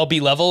at the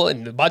MLB level,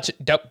 and a bunch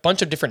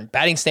of different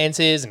batting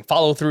stances and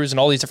follow-throughs and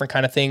all these different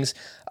kind of things.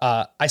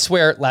 I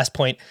swear, last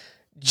point,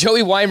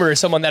 Joey Weimer is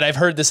someone that I've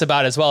heard this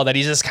about as well, that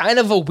he's just kind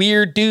of a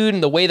weird dude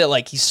in the way that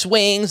like he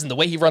swings and the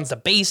way he runs the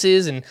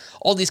bases and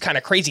all these kind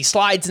of crazy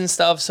slides and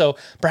stuff. So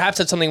perhaps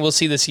that's something we'll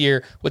see this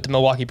year with the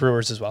Milwaukee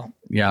Brewers as well.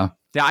 Yeah.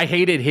 Yeah, I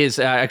hated his,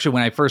 actually,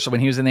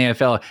 when he was in the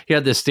AFL, he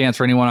had this stance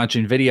for anyone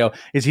watching video,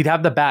 is he'd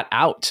have the bat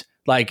out.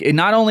 Like, it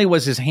not only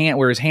was his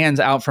hands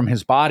out from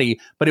his body,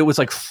 but it was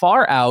like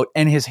far out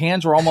and his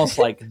hands were almost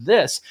like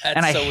this.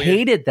 And I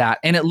hated that.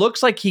 And it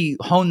looks like he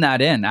honed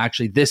that in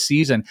actually this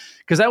season,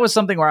 because that was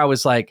something where I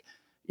was like,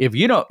 if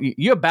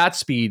you have bat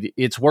speed,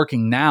 it's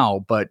working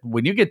now. But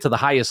when you get to the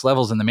highest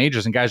levels in the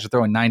majors and guys are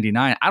throwing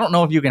 99, I don't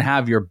know if you can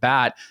have your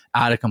bat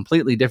at a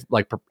completely different,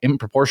 like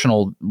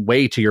improportional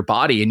way to your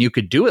body. And you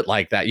could do it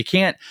like that. You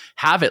can't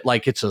have it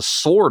like it's a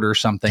sword or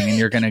something and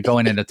you're going to go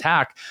in and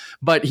attack.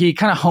 But he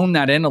kind of honed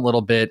that in a little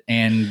bit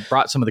and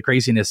brought some of the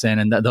craziness in.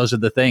 And those are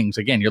the things,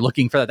 again, you're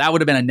looking for that. That would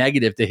have been a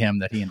negative to him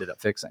that he ended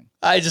up fixing.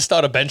 I just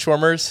thought of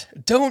Benchwarmers.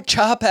 Don't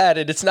chop at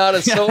it. It's not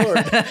a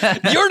sword.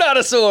 You're not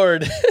a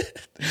sword.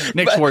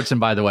 Nick Swartzen,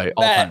 by the way,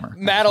 all-timer.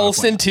 Matt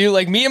Olson, too.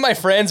 Like, me and my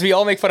friends, we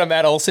all make fun of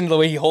Matt Olson, the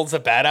way he holds the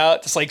bat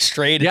out, just like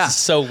straight. It's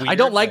so weird. I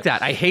don't like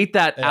that. I hate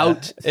that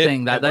out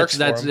thing. That's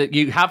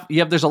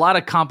there's a lot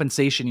of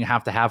compensation you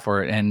have to have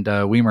for it. And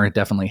Weimer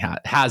definitely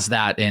has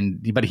that,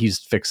 but he's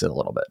fixed it a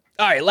little bit.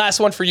 All right, last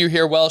one for you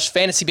here, Welsh.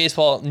 Fantasy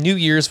baseball, New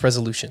Year's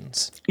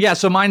resolutions. Yeah,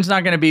 so mine's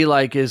not going to be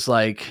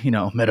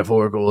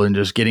metaphorical and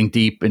just getting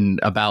deep and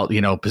about,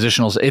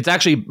 positionals. It's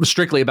actually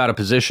strictly about a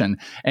position.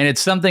 And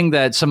it's something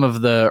that some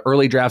of the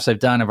early drafts I've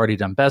done, I've already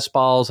done best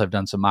balls, I've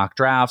done some mock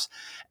drafts.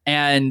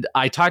 And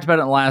I talked about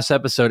it in the last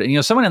episode.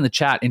 And, someone in the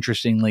chat,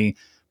 interestingly,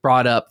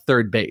 brought up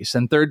third base.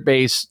 And third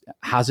base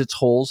has its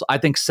holes. I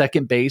think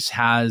second base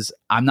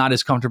I'm not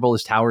as comfortable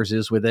as Towers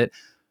is with it.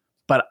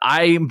 But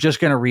I'm just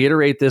going to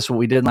reiterate what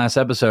we did in last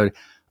episode.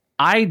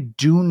 I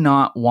do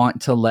not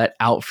want to let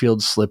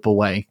outfield slip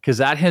away, because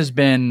that has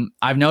been,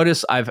 I've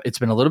noticed it's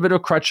been a little bit of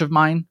a crutch of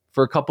mine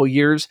for a couple of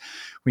years.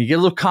 When you get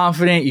a little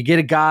confident, you get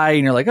a guy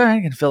and you're like, all right,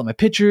 I can fill up my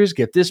pitchers,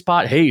 get this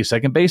spot. Hey,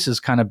 second base is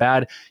kind of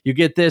bad. You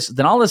get this.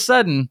 Then all of a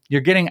sudden you're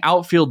getting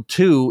outfield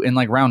 2 in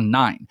like round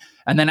 9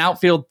 and then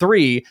outfield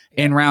 3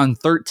 in round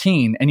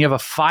 13. And you have a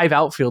 5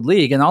 outfield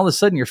league. And all of a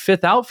sudden your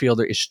 5th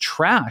outfielder is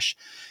trash.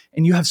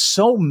 And you have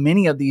so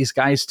many of these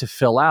guys to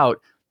fill out.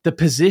 The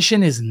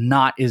position is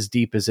not as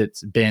deep as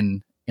it's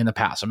been in the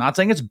past. I'm not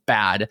saying it's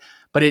bad,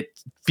 but it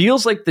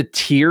feels like the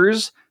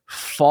tiers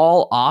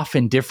fall off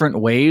in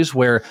different ways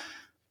where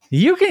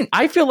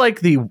I feel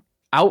like the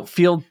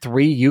outfield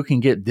 3 you can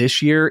get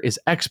this year is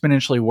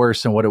exponentially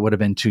worse than what it would have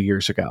been 2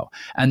 years ago.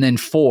 And then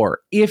 4,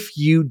 if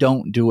you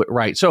don't do it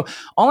right. So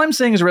all I'm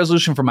saying is a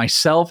resolution for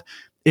myself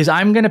is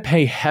I'm going to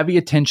pay heavy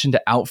attention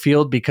to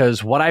outfield,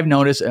 because what I've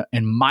noticed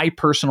in my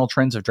personal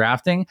trends of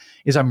drafting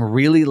is I'm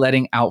really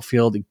letting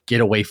outfield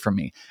get away from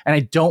me. And I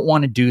don't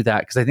want to do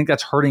that, because I think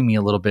that's hurting me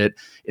a little bit.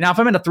 Now, if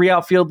I'm in a 3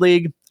 outfield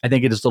league, I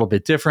think it is a little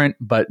bit different,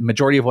 but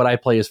majority of what I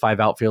play is 5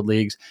 outfield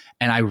leagues.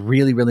 And I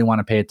really, really want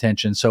to pay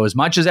attention. So as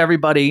much as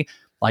everybody,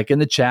 like in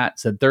the chat,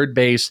 said third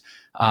base,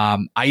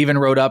 I even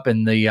wrote up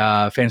in the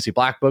Fantasy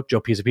Black Book,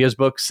 Joe Pisapia's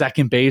book,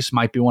 second base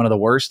might be one of the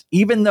worst.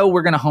 Even though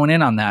we're going to hone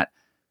in on that,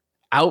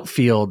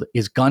 outfield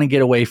is going to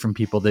get away from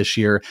people this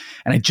year.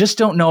 And I just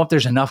don't know if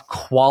there's enough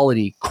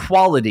quality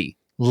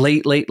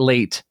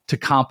late to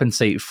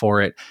compensate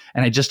for it.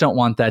 And I just don't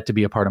want that to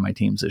be a part of my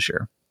teams this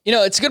year.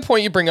 It's a good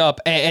point you bring up.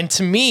 And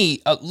to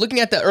me,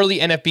 looking at the early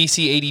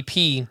NFBC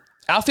ADP,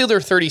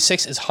 outfielder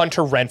 36 is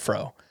Hunter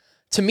Renfroe.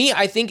 To me,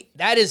 I think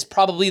that is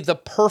probably the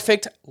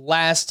perfect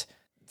last,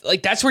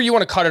 that's where you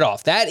want to cut it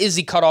off. That is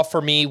the cutoff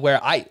for me,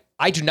 where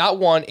I do not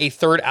want a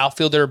third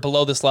outfielder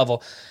below this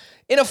level.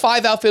 In a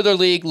 5 outfielder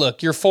league,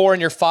 look, your 4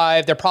 and your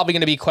 5, they're probably going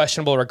to be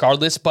questionable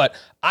regardless, but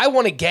I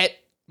want to get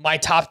my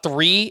top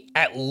 3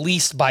 at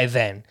least by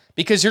then,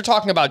 because you're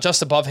talking about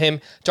just above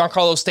him,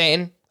 Giancarlo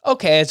Stanton.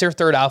 Okay, as your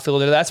third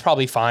outfielder, that's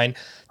probably fine.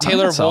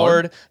 Taylor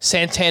Ward,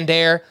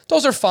 Santander,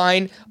 those are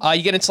fine.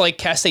 You get into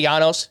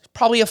Castellanos,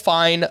 probably a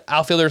fine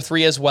outfielder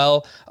 3 as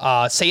well.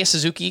 Seiya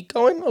Suzuki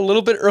going a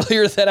little bit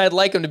earlier than I'd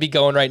like him to be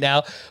going right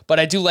now, but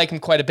I do like him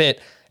quite a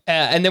bit.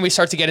 And then we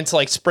start to get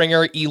into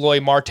Springer, Eloy,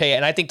 Marte,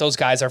 and I think those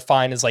guys are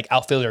fine as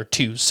outfielder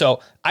 2.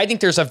 So I think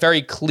there's a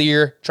very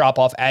clear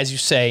drop-off, as you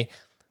say,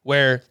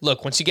 where,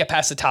 look, once you get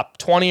past the top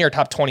 20 or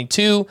top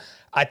 22,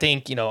 I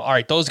think, all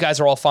right, those guys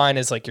are all fine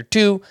as your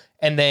 2,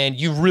 and then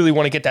you really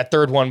want to get that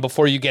third one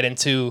before you get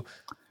into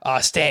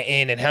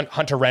Stanton and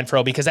Hunter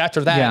Renfroe, because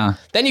after that,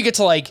 then you get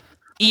to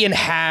Ian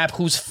Happ,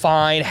 who's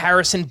fine,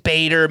 Harrison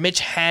Bader,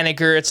 Mitch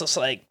Haniger. It's just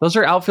those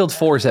are outfield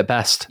 4s at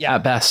best. Yeah.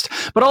 At best.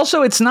 But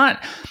also it's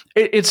not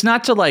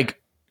to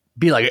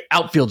be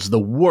outfield's the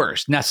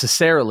worst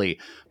necessarily.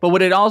 But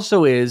what it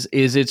also is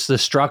it's the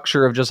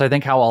structure of just, I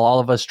think, how all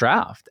of us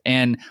draft.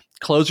 And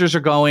closers are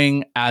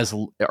going as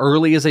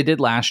early as they did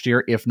last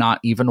year, if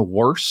not even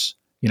worse.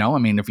 You know, I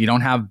mean, if you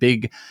don't have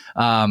big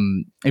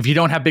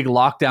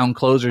lockdown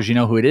closers, you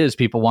know who it is.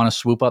 People want to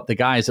swoop up the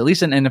guys. At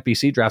least in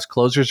NFBC drafts,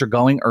 closers are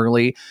going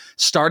early.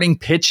 Starting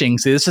pitching.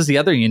 See, this is the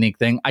other unique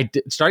thing.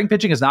 Starting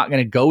pitching is not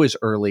going to go as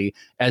early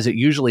as it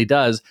usually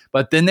does.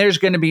 But then there's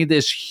going to be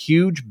this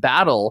huge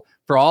battle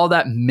for all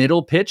that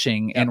middle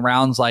pitching in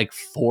rounds like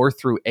 4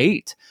 through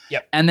 8.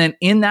 Yep. And then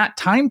in that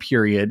time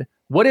period,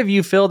 what have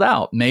you filled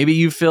out? Maybe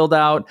you filled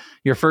out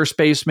your first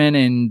baseman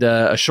and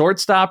a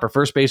shortstop, or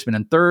first baseman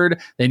and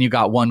third. Then you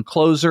got one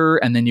closer,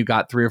 and then you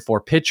got 3 or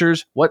 4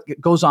 pitchers. What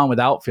goes on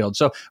with outfield?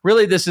 So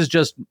really, this is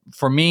just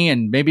for me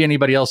and maybe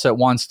anybody else that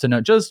wants to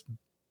know. Just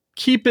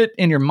keep it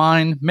in your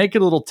mind. Make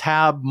it a little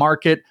tab,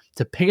 mark it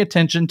to pay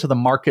attention to the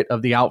market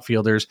of the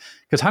outfielders.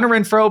 Because Hunter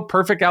Renfroe,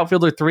 perfect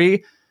outfielder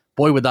 3.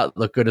 Boy, would that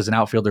look good as an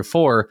outfielder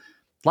 4.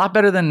 A lot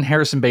better than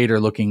Harrison Bader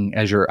looking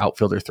as your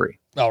outfielder 3.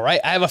 All right.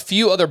 I have a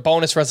few other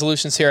bonus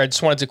resolutions here. I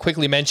just wanted to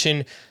quickly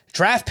mention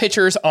draft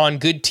pitchers on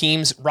good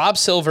teams. Rob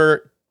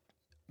Silver,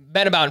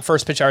 met him out in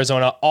First Pitch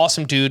Arizona.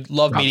 Awesome dude.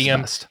 Love meeting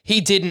him. Best.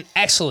 He did an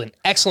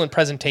excellent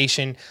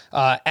presentation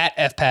at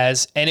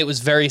FPAS, and it was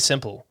very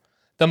simple.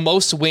 The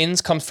most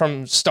wins comes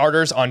from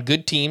starters on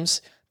good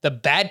teams. The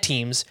bad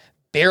teams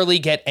barely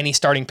get any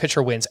starting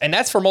pitcher wins, and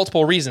that's for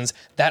multiple reasons.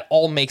 That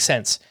all makes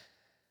sense.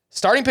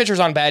 Starting pitchers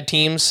on bad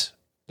teams,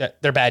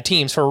 they're bad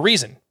teams for a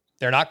reason.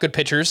 They're not good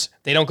pitchers.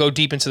 They don't go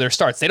deep into their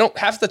starts. They don't,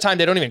 half the time,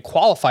 they don't even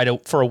qualify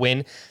for a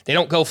win. They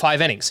don't go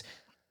 5 innings.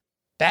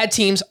 Bad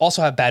teams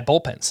also have bad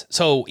bullpens.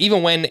 So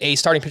even when a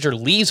starting pitcher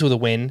leaves with a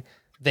win,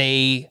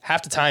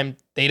 half the time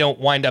they don't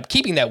wind up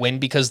keeping that win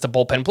because the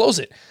bullpen blows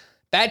it.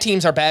 Bad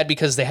teams are bad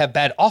because they have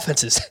bad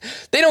offenses.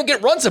 They don't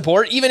get run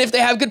support even if they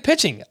have good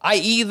pitching,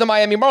 i.e. the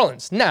Miami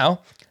Marlins.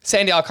 Now,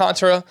 Sandy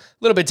Alcantara, a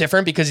little bit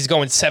different because he's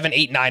going 7,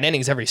 8, 9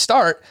 innings every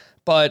start.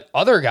 But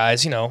other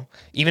guys,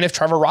 even if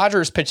Trevor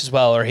Rogers pitches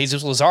well or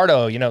Jesus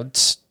Luzardo,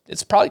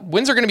 it's probably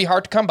wins are going to be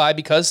hard to come by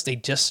because they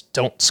just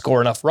don't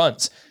score enough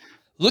runs.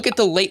 Look at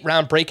the late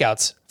round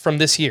breakouts from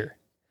this year.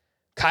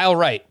 Kyle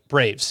Wright,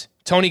 Braves.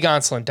 Tony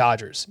Gonsolin,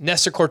 Dodgers.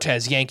 Nestor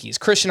Cortez, Yankees.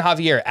 Christian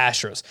Javier,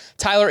 Astros.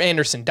 Tyler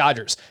Anderson,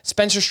 Dodgers.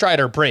 Spencer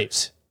Strider,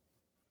 Braves.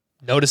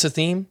 Notice a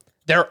theme?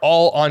 They're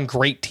all on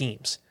great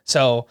teams.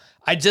 So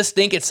I just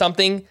think it's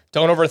something.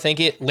 Don't overthink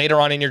it later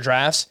on in your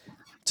drafts.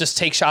 Just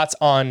take shots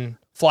on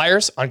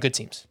flyers on good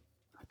teams.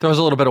 Throws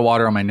a little bit of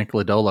water on my Nick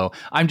Lodolo.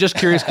 I'm just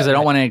curious because I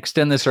don't want to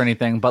extend this or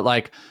anything,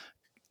 but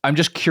I'm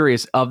just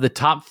curious of the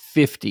top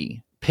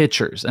 50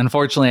 pitchers.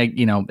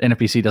 Unfortunately,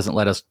 NFBC doesn't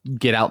let us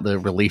get out the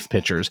relief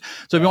pitchers.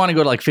 So if you want to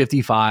go to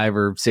 55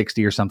 or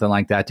 60 or something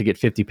like that to get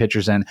 50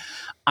 pitchers in,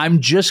 I'm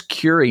just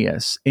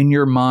curious in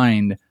your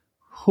mind,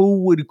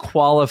 who would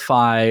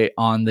qualify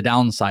on the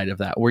downside of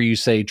that, where you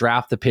say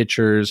draft the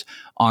pitchers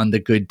on the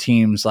good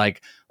teams?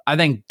 I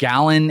think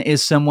Gallen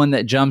is someone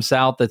that jumps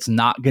out that's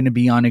not going to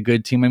be on a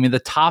good team. I mean, the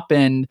top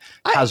end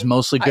has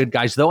mostly good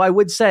guys, though I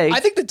would say. I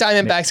think the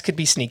Diamondbacks could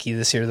be sneaky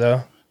this year,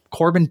 though.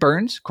 Corbin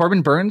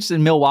Burns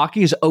in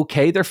Milwaukee is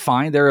okay. They're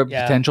fine. They're a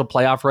potential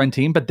playoff run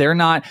team, but they're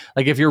not.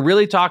 If you're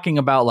really talking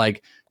about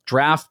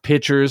draft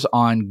pitchers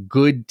on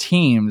good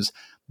teams,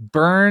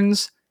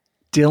 Burns,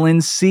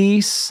 Dylan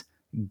Cease,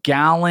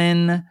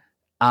 Gallen,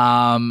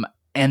 and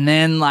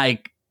then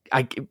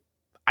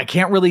I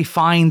can't really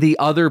find the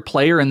other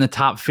player in the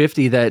top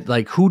 50 that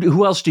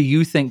who else do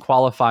you think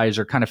qualifies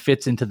or kind of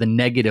fits into the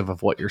negative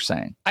of what you're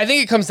saying? I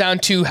think it comes down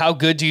to how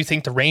good do you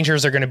think the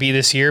Rangers are going to be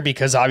this year,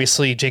 because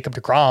obviously Jacob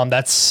deGrom,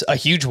 that's a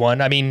huge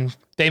one. I mean,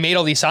 they made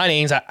all these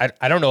signings.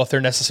 I don't know if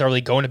they're necessarily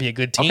going to be a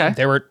good team. Okay.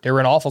 They were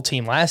an awful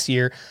team last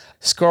year.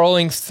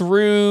 Scrolling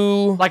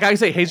through, I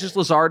say, Jesus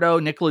Luzardo,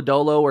 Nick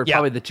Lodolo are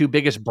probably the 2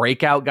 biggest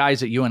breakout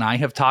guys that you and I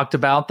have talked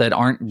about that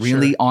aren't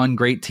really on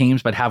great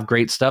teams but have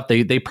great stuff.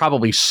 They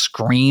probably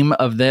scream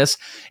of this,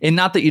 and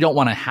not that you don't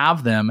want to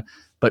have them,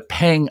 but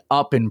paying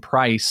up in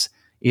price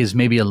is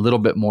maybe a little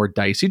bit more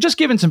dicey. Just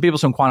giving some people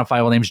some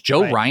quantifiable names.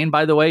 Joe Ryan,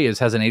 by the way,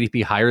 has an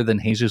ADP higher than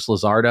Jesus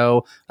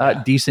Luzardo.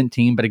 Decent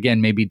team, but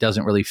again, maybe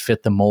doesn't really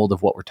fit the mold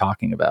of what we're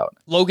talking about.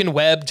 Logan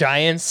Webb,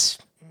 Giants.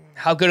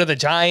 How good are the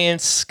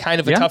Giants?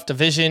 Kind of a tough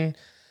division.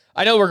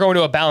 I know we're going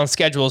to a balanced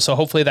schedule, so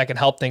hopefully that can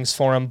help things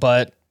for them,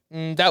 but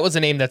that was a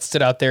name that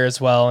stood out there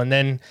as well. And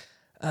then,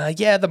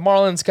 the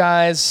Marlins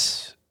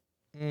guys.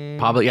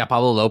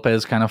 Pablo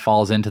Lopez kind of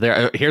falls into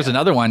there. Here's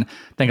another one.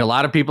 I think a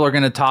lot of people are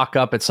going to talk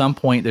up at some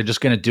point. They're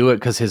just going to do it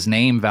because his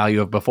name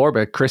value of before,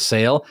 but Chris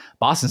Sale,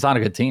 Boston's not a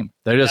good team.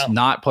 They're just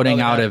not putting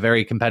out a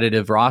very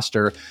competitive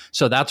roster.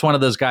 So that's one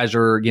of those guys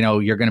where,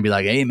 you're going to be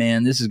like, hey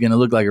man, this is going to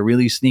look like a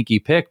really sneaky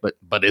pick,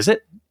 but is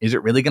it? Is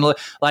it really going to look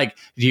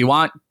do you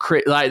want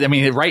Chris?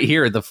 Right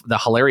here, the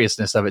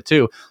hilariousness of it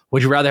too.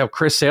 Would you rather have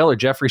Chris Sale or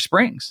Jeffrey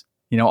Springs?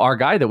 Our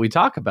guy that we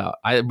talk about.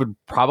 I would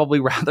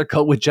probably rather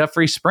go with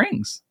Jeffrey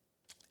Springs.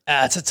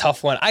 It's a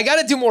tough one. I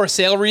got to do more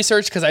Sale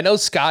research because I know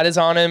Scott is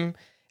on him,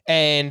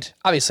 and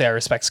obviously I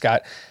respect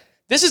Scott.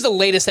 This is the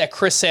latest that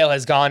Chris Sale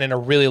has gone in a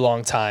really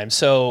long time.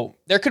 So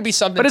there could be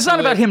something. But it's not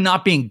about him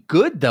not being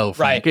good, though,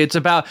 Frank. Right. It's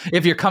about,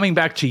 if you're coming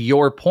back to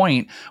your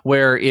point,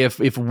 where if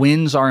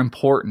wins are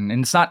important,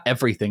 and it's not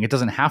everything, it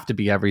doesn't have to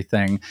be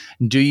everything.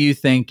 Do you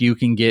think you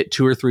can get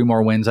 2 or 3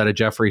 more wins out of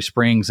Jeffrey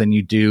Springs than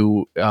you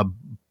do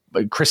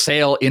Chris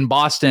Sale in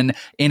Boston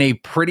in a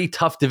pretty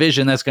tough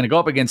division that's going to go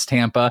up against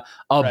Tampa,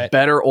 a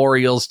better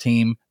Orioles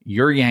team,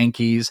 your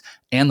Yankees,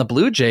 and the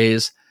Blue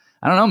Jays?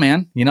 I don't know,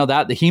 man. You know,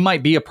 that he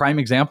might be a prime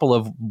example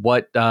of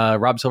what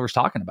Rob Silver's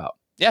talking about.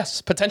 Yes,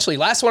 potentially.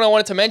 Last one I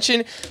wanted to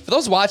mention, for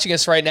those watching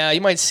us right now,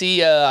 you might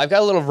see I've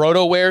got a little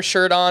RotoWear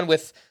shirt on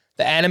with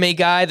the anime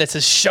guy that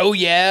says "Show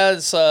Yeah"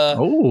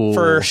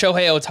 for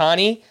Shohei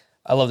Ohtani.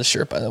 I love the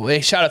shirt, by the way.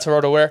 Shout out to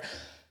RotoWear.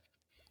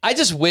 I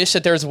just wish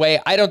that there's a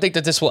way. I don't think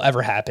that this will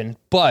ever happen,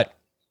 but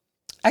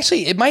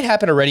actually it might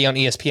happen already on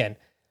ESPN.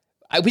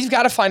 We've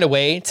got to find a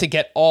way to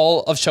get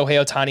all of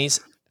Shohei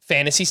Ohtani's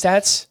fantasy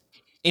stats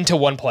into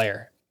one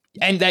player,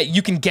 and that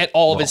you can get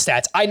all of his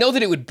stats. I know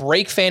that it would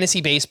break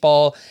fantasy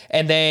baseball,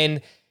 and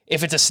then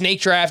if it's a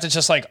snake draft, it's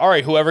just like, all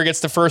right, whoever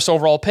gets the first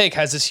overall pick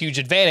has this huge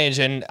advantage,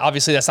 and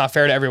obviously that's not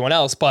fair to everyone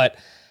else, but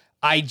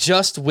I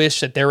just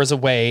wish that there was a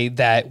way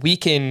that we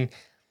can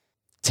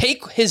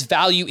take his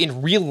value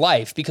in real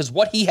life, because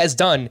what he has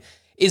done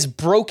is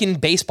broken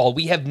baseball.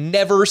 We have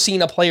never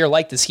seen a player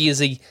like this. He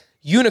is a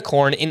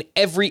unicorn in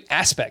every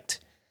aspect,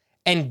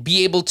 and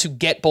be able to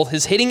get both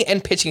his hitting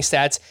and pitching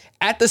stats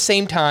at the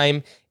same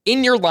time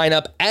in your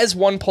lineup as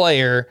one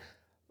player,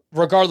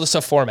 regardless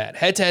of format.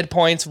 Head-to-head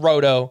points,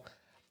 roto.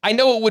 I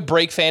know it would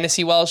break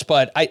fantasy, Welsh,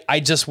 but I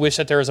just wish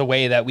that there was a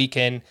way that we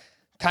can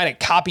kind of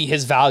copy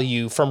his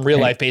value from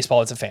real-life baseball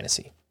into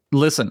fantasy.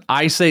 Listen,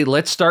 I say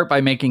let's start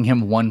by making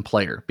him one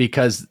player,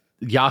 because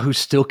Yahoo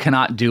still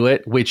cannot do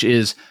it, which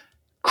is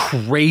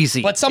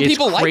crazy. But some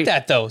people like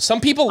that, though.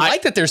 Some people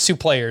like that there's 2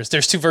 players.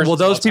 There's 2 versions. Well,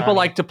 those people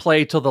like to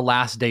play till the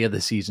last day of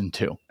the season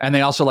too, and they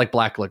also like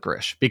black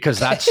licorice, because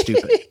that's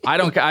stupid.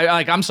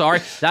 I'm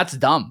sorry, that's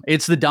dumb.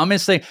 It's the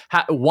dumbest thing.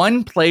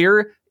 One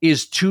player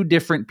is 2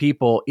 different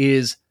people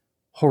is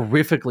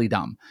horrifically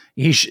dumb.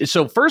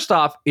 So first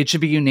off, it should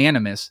be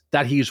unanimous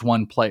that he's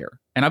one player,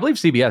 and I believe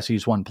CBS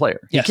he's one player.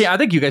 Yes. I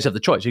think you guys have the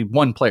choice. He's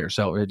one player,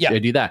 so I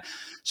do that.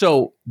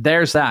 So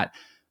there's that.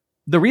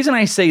 The reason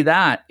I say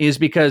that is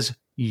because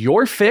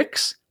your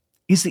fix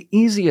is the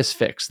easiest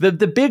fix. The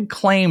big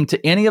claim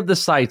to any of the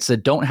sites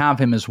that don't have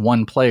him as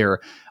one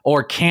player,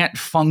 or can't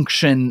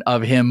function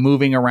of him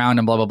moving around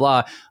and blah, blah,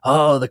 blah.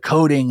 Oh, the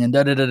coding and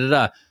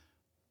da-da-da-da-da.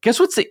 Guess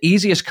what's the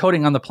easiest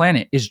coding on the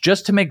planet is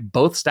just to make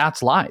both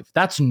stats live.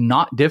 That's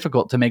not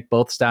difficult to make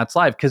both stats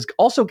live, because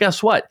also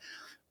guess what?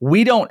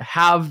 We don't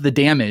have the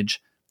damage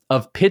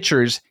of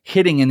pitchers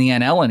hitting in the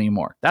NL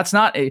anymore. That's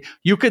not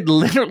you could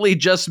literally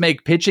just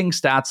make pitching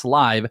stats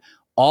live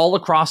all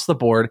across the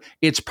board.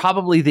 It's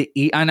probably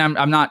and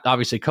I'm not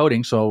obviously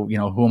coding, so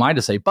who am I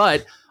to say?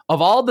 But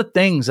of all the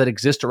things that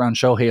exist around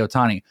Shohei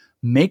Ohtani,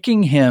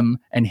 making him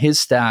and his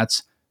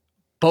stats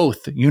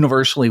both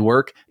universally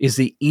work is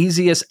the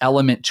easiest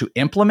element to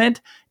implement.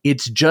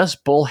 It's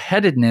just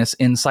bullheadedness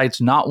in sites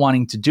not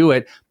wanting to do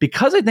it,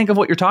 because I think of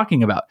what you're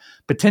talking about,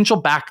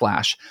 potential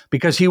backlash,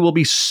 because he will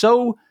be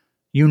so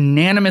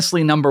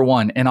unanimously number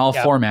one in all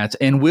formats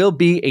and will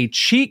be a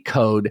cheat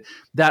code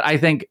that I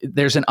think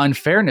there's an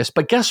unfairness.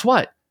 But guess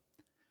what?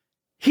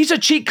 He's a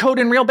cheat code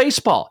in real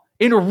baseball.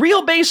 In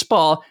real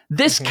baseball,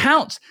 this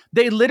counts.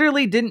 They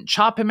literally didn't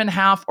chop him in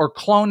half or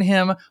clone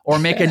him or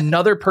make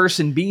another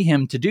person be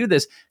him to do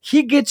this.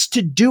 He gets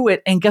to do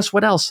it. And guess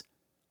what else?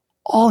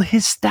 All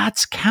his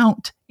stats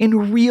count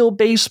in real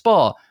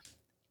baseball.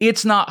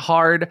 It's not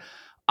hard.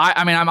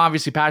 I mean, I'm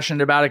obviously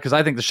passionate about it because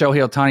I think the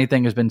Shohei Ohtani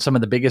thing has been some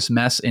of the biggest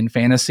mess in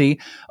fantasy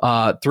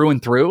through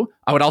and through.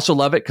 I would also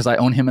love it because I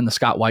own him in the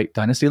Scott White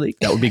Dynasty League.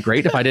 That would be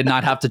great if I did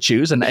not have to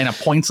choose. And in a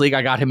points league,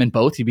 I got him in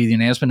both. He'd be the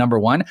unanimous number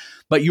one.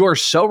 But you are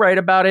so right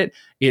about it.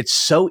 It's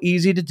so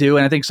easy to do.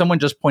 And I think someone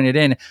just pointed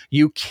in,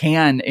 you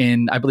can,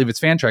 in I believe it's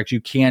Fantrax, you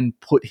can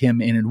put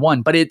him in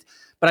one. But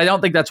I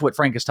don't think that's what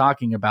Frank is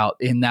talking about,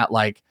 in that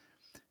like,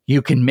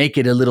 you can make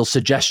it a little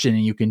suggestion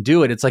and you can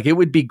do it. It's like, it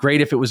would be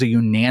great if it was a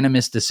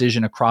unanimous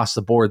decision across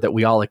the board that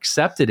we all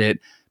accepted it,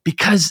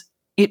 because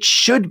it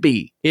should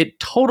be. It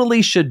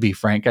totally should be,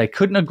 Frank. I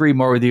couldn't agree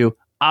more with you.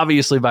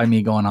 Obviously by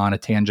me going on a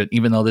tangent,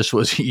 even though this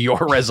was your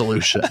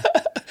resolution.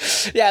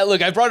 Yeah,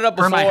 look, I brought it up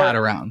before. Turn my hat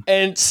around.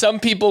 And some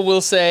people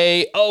will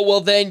say, oh, well,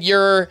 then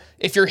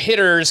if your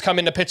hitters come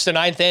in to pitch the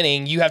 9th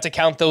inning, you have to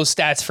count those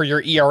stats for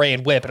your ERA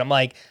and WHIP. And I'm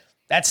like,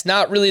 that's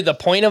not really the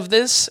point of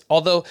this.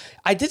 Although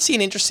I did see an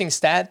interesting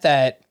stat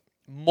that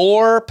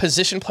more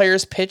position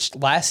players pitched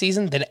last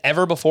season than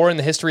ever before in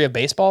the history of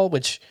baseball,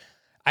 which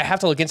I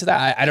have to look into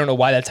that. I don't know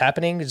why that's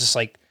happening. It's just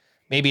like,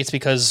 maybe it's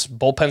because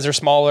bullpens are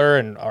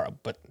smaller,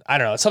 but I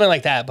don't know, something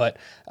like that. But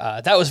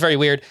that was very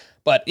weird.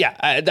 But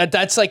yeah,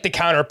 that's like the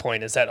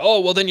counterpoint is that, oh,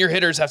 well, then your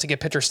hitters have to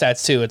get pitcher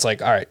stats too. It's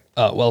like, all right,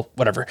 well,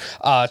 whatever.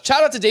 Shout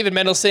out to David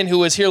Mendelson, who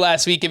was here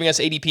last week giving us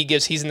ADP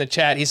gifts. He's in the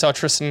chat. He saw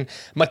Tristan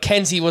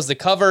McKenzie was the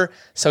cover,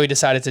 so he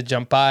decided to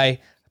jump by.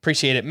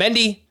 Appreciate it.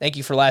 Mendy, thank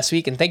you for last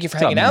week, and thank you for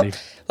hanging Mendy?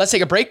 out. Let's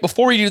take a break.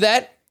 Before we do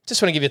that,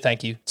 just want to give you a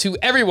thank you to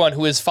everyone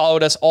who has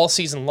followed us all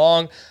season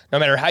long. No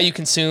matter how you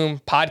consume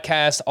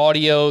podcast,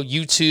 audio,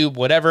 YouTube,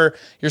 whatever,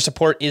 your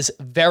support is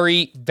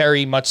very,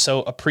 very much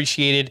so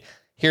appreciated.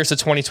 Here's to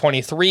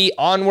 2023,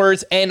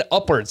 onwards and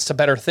upwards to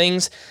better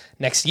things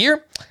next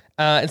year.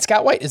 And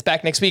Scott White is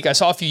back next week. I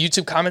saw a few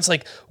YouTube comments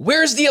like,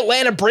 where's the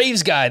Atlanta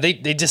Braves guy?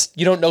 They just,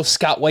 you don't know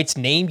Scott White's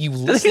name. You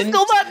listen. You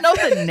still not know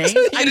the name?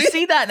 I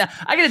see that now.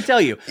 I got to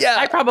tell you,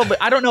 Yeah.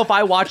 I don't know if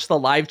I watch the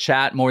live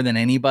chat more than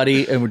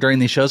anybody during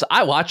these shows.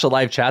 I watch the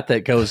live chat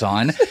that goes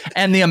on,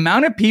 and the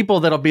amount of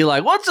people that'll be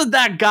like, what's with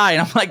that guy?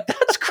 And I'm like,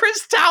 that's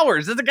Chris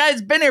Towers. That's a guy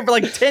that's been here for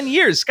like 10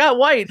 years. Scott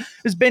White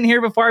has been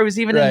here before I was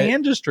even in the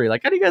industry.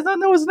 Like, how do you guys not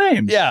know his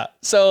name? Yeah.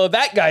 So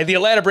that guy, the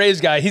Atlanta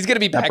Braves guy, he's going to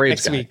be back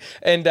next week.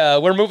 And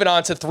we're moving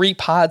on to 3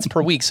 pods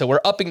per week. So we're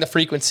upping the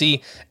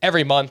frequency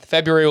every month.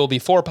 February will be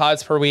 4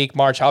 pods per week.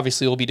 March,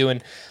 obviously, we'll be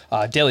doing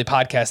daily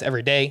podcasts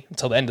every day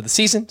until the end of the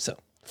season. So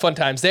fun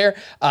times there.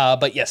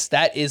 But yes,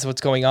 that is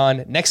what's going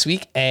on next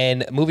week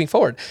and moving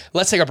forward.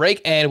 Let's take a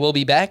break and we'll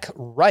be back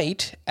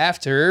right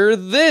after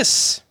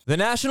this. The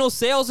national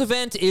sales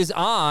event is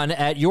on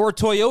at your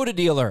Toyota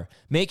dealer,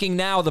 making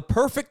now the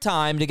perfect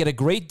time to get a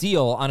great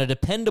deal on a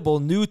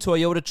dependable new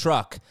Toyota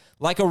truck.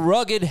 Like a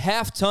rugged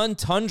half-ton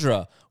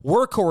Tundra,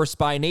 workhorse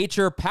by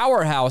nature,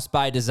 powerhouse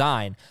by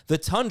design, the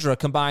Tundra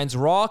combines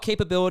raw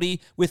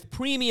capability with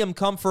premium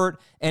comfort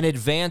and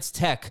advanced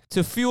tech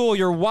to fuel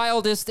your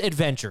wildest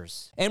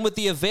adventures. And with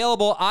the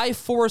available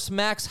iForce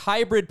Max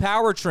hybrid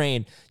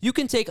powertrain, you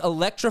can take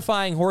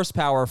electrifying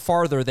horsepower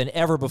farther than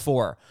ever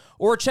before.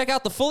 Or check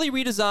out the fully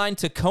redesigned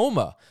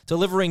Tacoma,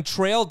 delivering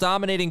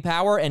trail-dominating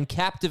power and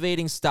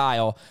captivating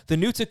style. The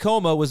new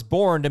Tacoma was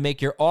born to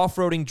make your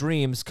off-roading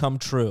dreams come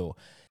true.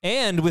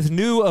 And with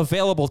new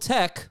available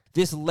tech,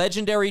 this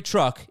legendary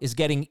truck is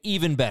getting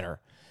even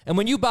better. And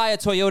when you buy a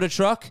Toyota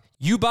truck,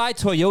 you buy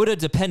Toyota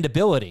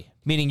dependability,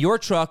 meaning your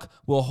truck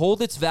will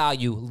hold its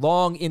value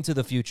long into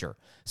the future.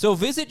 So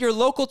visit your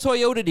local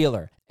Toyota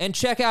dealer and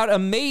check out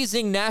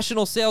amazing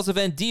national sales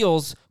event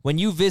deals when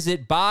you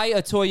visit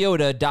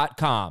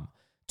buyatoyota.com.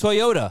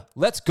 Toyota,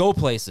 let's go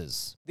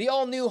places. The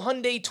all-new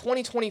Hyundai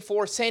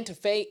 2024 Santa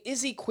Fe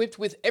is equipped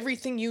with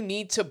everything you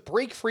need to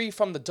break free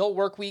from the dull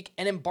work week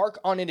and embark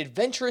on an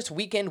adventurous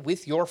weekend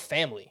with your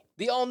family.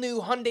 The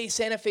all-new Hyundai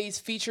Santa Fe's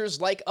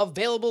features like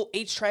available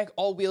H-Track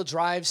all-wheel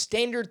drive,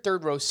 standard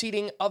third-row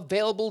seating,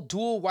 available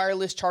dual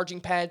wireless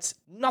charging pads.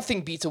 Nothing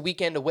beats a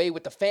weekend away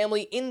with the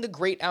family in the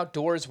great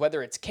outdoors,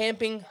 whether it's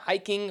camping,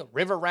 hiking,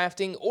 river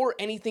rafting, or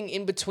anything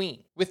in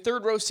between. With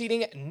third-row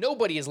seating,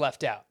 nobody is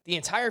left out. The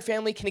entire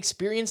family can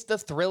experience the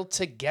thrill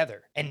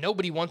together, and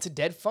nobody wants a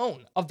dead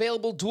phone.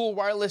 Available dual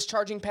wireless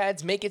charging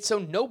pads make it so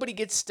nobody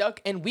gets stuck,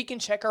 and we can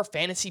check our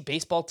fantasy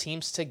baseball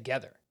teams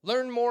together.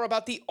 Learn more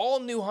about the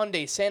all-new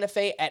Hyundai Santa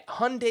Fe at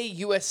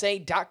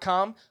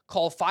HyundaiUSA.com.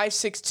 Call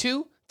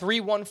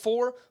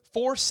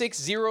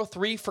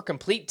 562-314-4603 for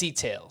complete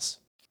details.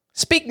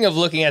 Speaking of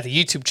looking at the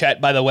YouTube chat,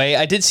 by the way,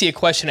 I did see a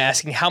question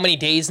asking how many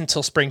days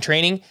until spring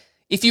training.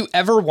 If you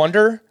ever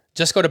wonder,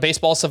 just go to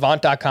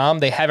baseballsavant.com.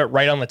 They have it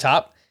right on the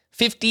top.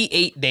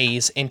 58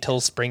 days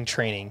until spring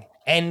training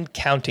and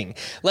counting.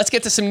 Let's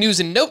get to some news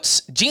and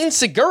notes. Jean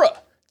Segura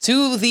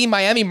to the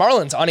Miami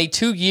Marlins on a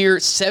 2-year,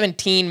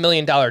 $17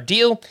 million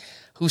deal.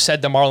 Who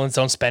said the Marlins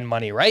don't spend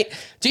money, right?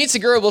 Jean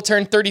Segura will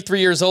turn 33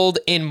 years old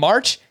in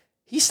March.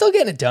 He's still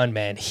getting it done,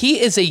 man.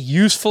 He is a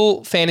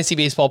useful fantasy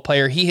baseball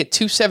player. He hit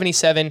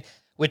 .277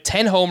 with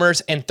 10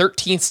 homers and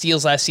 13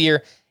 steals last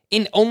year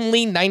in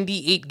only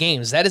 98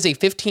 games. That is a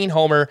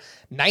 15-homer,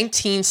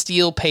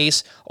 19-steal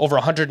pace over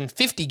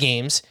 150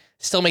 games.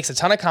 Still makes a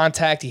ton of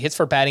contact. He hits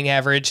for batting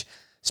average.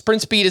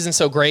 Sprint speed isn't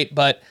so great,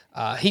 but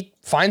he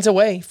finds a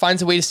way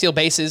to steal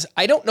bases.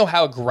 I don't know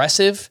how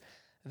aggressive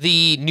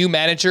the new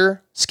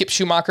manager, Skip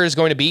Schumacher, is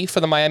going to be for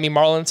the Miami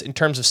Marlins in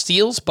terms of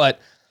steals, but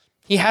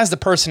he has the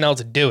personnel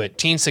to do it.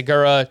 Jean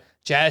Segura,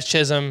 Jazz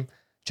Chisholm,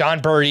 John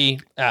Birdie,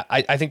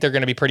 I think they're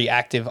going to be pretty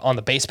active on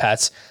the base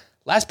paths.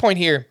 Last point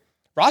here,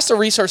 Roster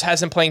Resource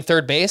has him playing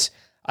third base.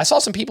 I saw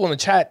some people in the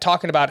chat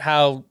talking about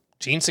how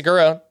Jean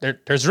Segura,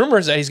 there's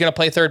rumors that he's going to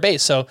play third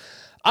base, so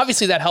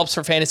obviously that helps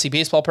for fantasy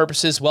baseball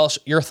purposes. Welsh,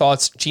 your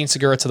thoughts, Jean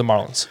Segura to the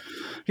Marlins?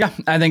 Yeah,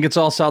 I think it's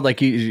all solid.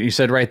 Like you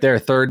said right there,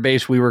 third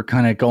base, we were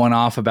kind of going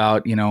off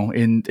about,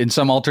 in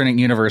some alternate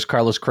universe,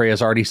 Carlos Correa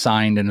has already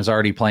signed and is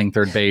already playing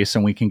third base,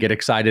 and we can get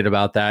excited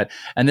about that.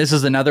 And this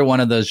is another one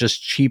of those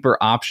just cheaper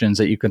options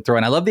that you can throw.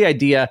 And I love the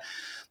idea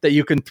that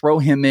you can throw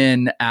him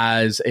in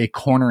as a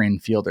corner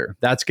infielder.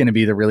 That's going to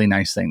be the really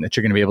nice thing that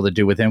you're going to be able to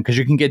do with him, because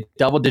you can get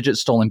double-digit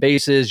stolen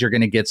bases. You're going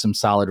to get some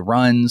solid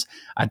runs.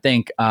 I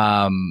think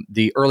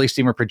the early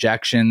steamer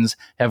projections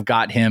have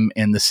got him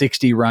in the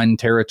 60-run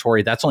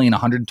territory. That's only in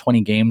 120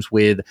 games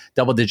with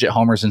double-digit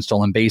homers and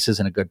stolen bases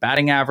and a good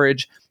batting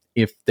average.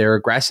 If they're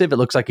aggressive, it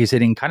looks like he's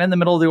hitting kind of in the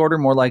middle of the order,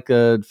 more like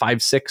a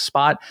 5-6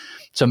 spot.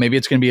 So maybe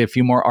it's going to be a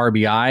few more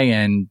RBI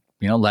and,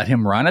 let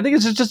him run. I think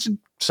it's just a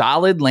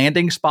solid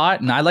landing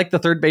spot, and I like the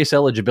third base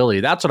eligibility.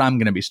 That's what I'm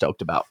going to be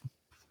stoked about.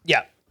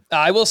 Yeah,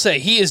 I will say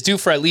he is due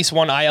for at least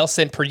one IL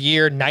stint per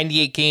year,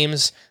 98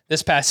 games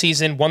this past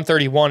season,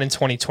 131 in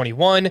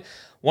 2021,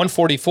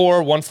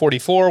 144,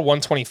 144,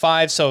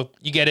 125. So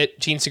you get it.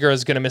 Jean Segura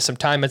is going to miss some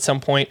time at some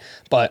point,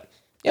 but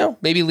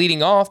maybe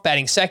leading off,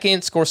 batting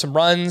second, score some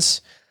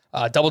runs,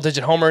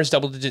 double-digit homers,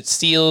 double-digit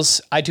steals.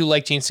 I do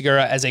like Jean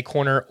Segura as a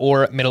corner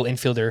or middle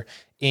infielder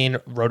in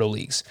roto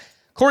leagues.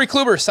 Corey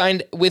Kluber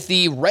signed with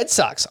the Red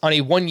Sox on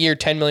a 1-year,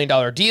 $10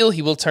 million deal.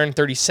 He will turn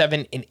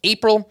 37 in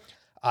April.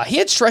 He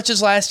had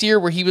stretches last year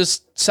where he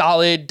was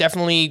solid,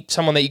 definitely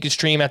someone that you could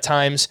stream at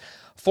times.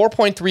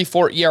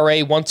 4.34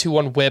 ERA,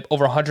 1.21 WHIP,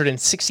 over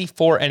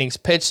 164 innings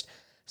pitched.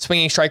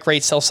 Swinging strike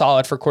rate still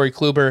solid for Corey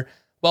Kluber.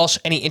 Welsh,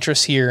 any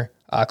interest here?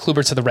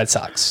 Kluber to the Red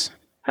Sox.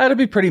 Had to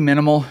be pretty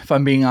minimal, if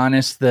I'm being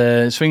honest.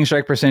 The swinging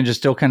strike percentage is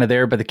still kind of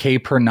there, but the K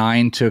per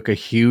 9 took a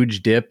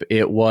huge dip.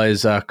 It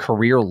was a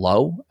career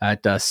low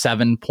at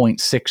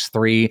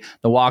 7.63.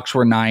 The walks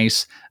were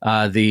nice.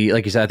 Like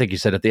you said, I think you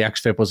said it, the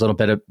xFIP was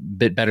a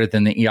bit better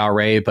than the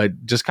ERA,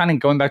 but just kind of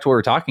going back to what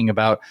we're talking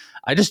about,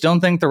 I just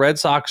don't think the Red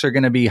Sox are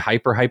going to be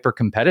hyper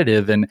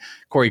competitive. And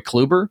Corey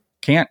Kluber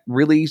can't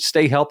really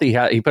stay healthy.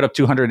 He put up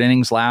 200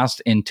 innings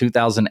last in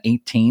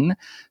 2018.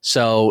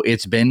 So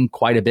it's been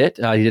quite a bit.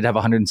 He did have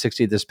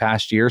 160 this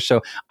past year.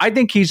 So I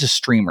think he's a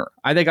streamer.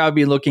 I think I would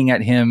be looking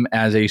at him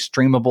as a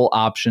streamable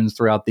options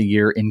throughout the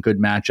year in good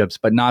matchups,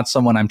 but not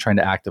someone I'm trying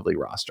to actively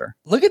roster.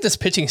 Look at this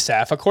pitching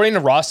staff. According to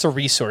Roster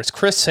Resource,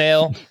 Chris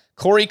Sale,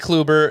 Corey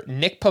Kluber,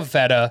 Nick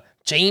Pivetta,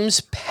 James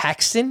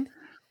Paxton,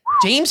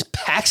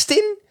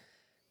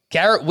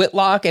 Garrett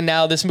Whitlock, and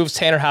now this moves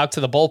Tanner Houck to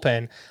the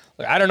bullpen.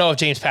 I don't know if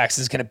James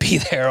Paxton is going to be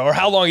there or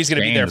how long he's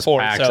going to be there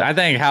for. So. I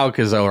think Houck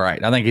is all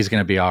right. I think he's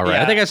going to be all right.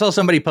 Yeah. I think I saw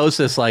somebody post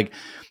this, like,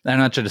 I'm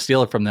not trying to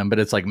steal it from them, but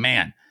it's like,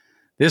 man,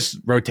 this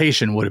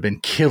rotation would have been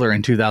killer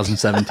in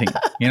 2017.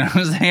 You know what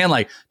I'm saying?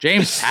 Like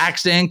James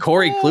Paxton,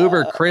 Corey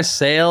Kluber, Chris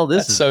Sale.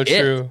 That's so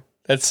true.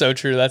 That's so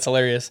true. That's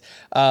hilarious.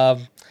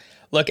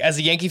 Look, as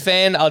a Yankee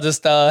fan, I'll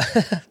just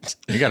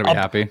you got to be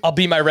happy. I'll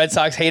be my Red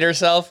Sox hater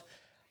self.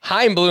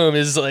 Chaim Bloom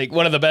is like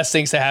one of the best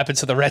things to happen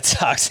to the Red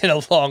Sox in a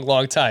long,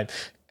 long time.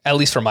 At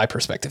least from my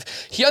perspective.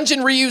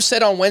 Hyunjin Ryu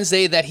said on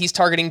Wednesday that he's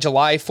targeting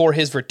July for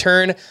his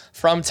return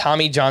from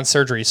Tommy John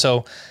surgery.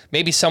 So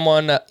maybe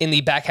someone in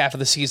the back half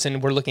of the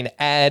season we're looking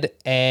to add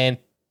and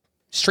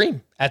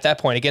stream at that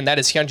point. Again, that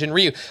is Hyunjin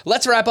Ryu.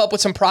 Let's wrap up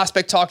with some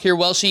prospect talk here,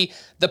 Welshie.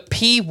 The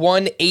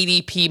P1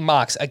 ADP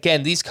mocks.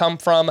 Again, these come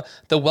from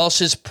the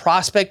Welsh's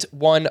Prospect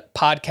One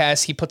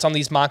podcast. He puts on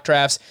these mock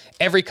drafts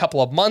every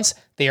couple of months.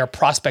 They are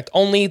prospect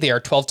only. They are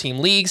 12-team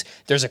leagues.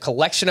 There's a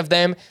collection of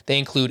them. They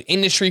include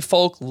industry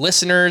folk,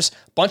 listeners,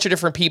 a bunch of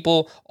different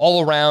people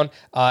all around.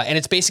 And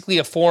it's basically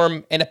to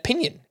form an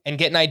opinion and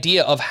get an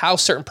idea of how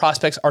certain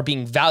prospects are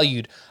being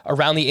valued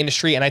around the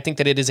industry. And I think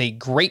that it is a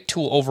great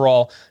tool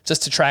overall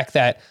just to track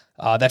that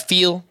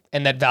feel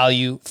and that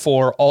value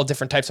for all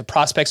different types of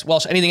prospects.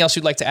 Welsh, anything else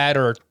you'd like to add,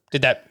 or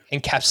did that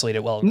encapsulate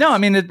it well? No, I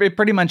mean, it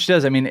pretty much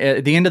does. I mean,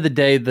 at the end of the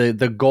day,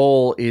 the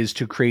goal is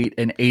to create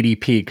an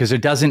ADP because there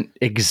doesn't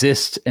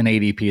exist an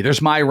ADP.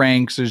 There's my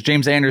ranks, there's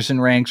James Anderson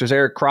ranks, there's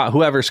Eric Cross,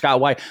 whoever, Scott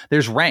White.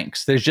 There's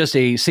ranks. There's just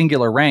a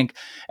singular rank.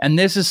 And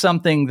this is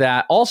something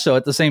that also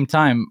at the same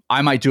time,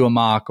 I might do a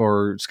mock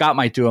or Scott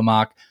might do a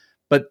mock.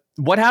 But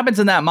what happens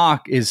in that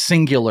mock is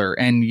singular,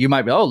 and you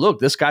might be, oh, look,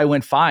 this guy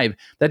went 5.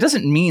 That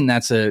doesn't mean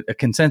that's a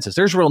consensus.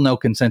 There's real no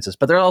consensus,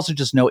 but there's also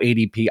just no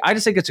ADP. I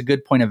just think it's a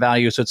good point of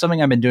value. So it's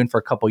something I've been doing for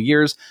a couple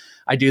years.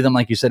 I do them,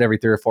 like you said, every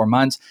 3 or 4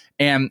 months.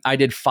 And I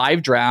did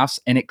 5 drafts,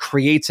 and it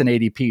creates an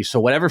ADP. So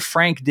whatever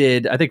Frank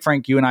did, I think,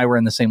 Frank, you and I were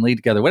in the same league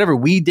together. Whatever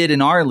we did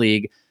in our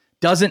league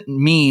doesn't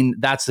mean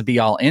that's the be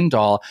all end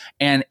all.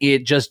 And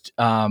it just,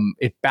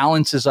 it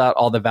balances out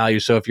all the value.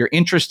 So if you're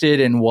interested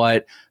in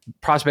what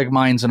prospect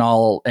minds and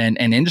all and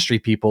industry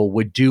people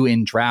would do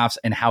in drafts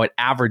and how it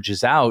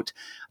averages out,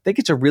 I think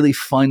it's a really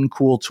fun,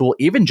 cool tool,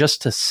 even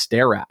just to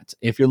stare at.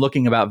 If you're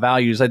looking about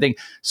values, I think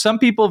some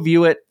people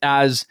view it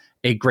as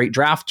a great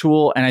draft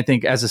tool. And I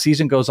think as the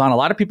season goes on, a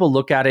lot of people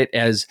look at it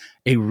as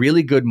a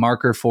really good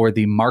marker for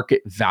the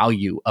market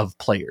value of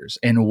players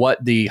and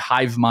what the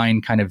hive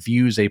mind kind of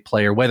views a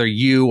player, whether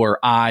you or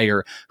I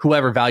or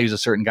whoever values a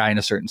certain guy in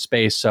a certain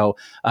space. So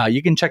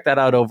you can check that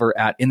out over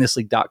at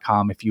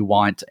inthisleague.com if you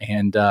want.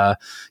 And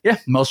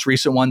most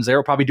recent ones there.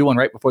 We'll probably do one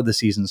right before the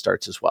season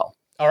starts as well.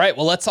 All right,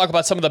 well, let's talk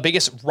about some of the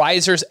biggest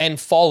risers and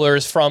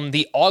fallers from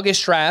the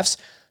August drafts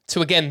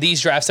to, again,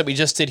 these drafts that we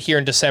just did here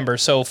in December.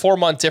 So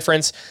 4-month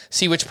difference,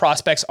 see which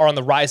prospects are on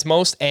the rise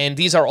most. And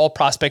these are all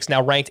prospects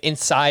now ranked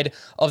inside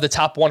of the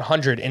top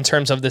 100 in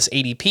terms of this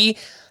ADP.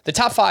 The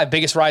top 5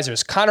 biggest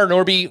risers: Connor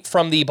Norby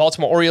from the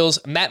Baltimore Orioles,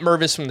 Matt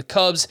Mervis from the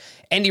Cubs,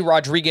 Andy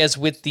Rodriguez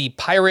with the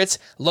Pirates,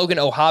 Logan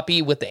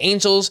O'Hoppe with the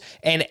Angels,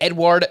 and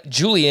Edouard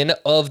Julien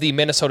of the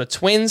Minnesota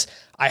Twins.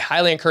 I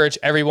highly encourage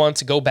everyone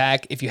to go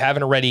back, if you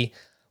haven't already,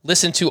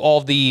 listen to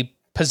all the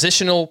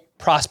positional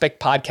prospect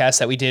podcasts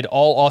that we did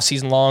all off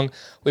season long.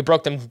 We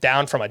broke them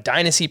down from a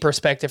dynasty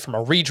perspective, from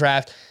a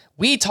redraft.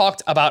 We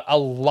talked about a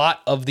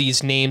lot of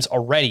these names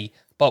already,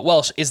 but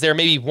Welsh, is there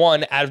maybe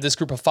one out of this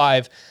group of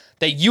 5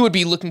 that you would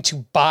be looking to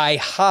buy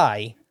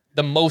high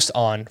the most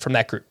on from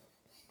that group?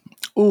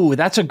 Ooh,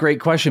 that's a great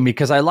question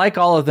because I like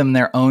all of them in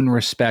their own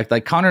respect.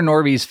 Like Connor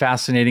Norby is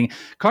fascinating.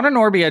 Connor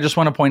Norby, I just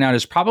want to point out,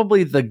 is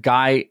probably the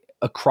guy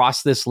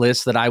across this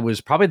list that I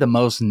was probably the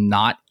most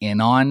not in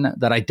on,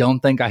 that I don't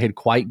think I had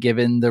quite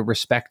given the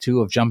respect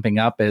to of jumping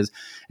up, as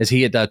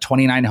he had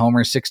 29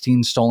 homers,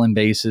 16 stolen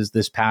bases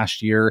this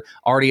past year,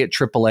 already at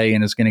AAA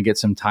and is going to get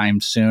some time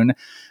soon.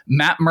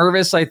 Matt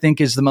Mervis, I think,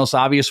 is the most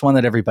obvious one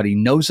that everybody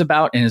knows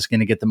about and is going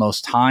to get the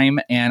most time.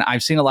 And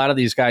I've seen a lot of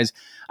these guys.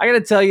 I got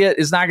to tell you,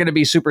 it's not going to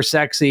be super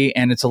sexy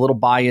and it's a little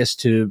biased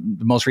to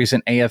the most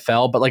recent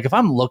AFL. But like if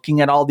I'm looking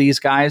at all these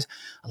guys,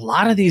 a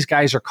lot of these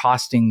guys are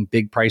costing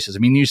big prices. I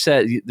mean, you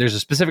said there's a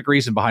specific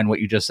reason behind what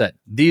you just said.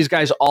 These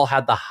guys all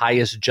had the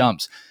highest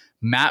jumps.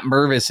 Matt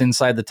Mervis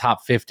inside the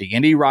top 50.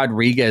 Andy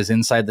Rodriguez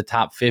inside the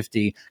top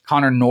 50.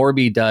 Connor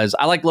Norby does.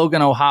 I like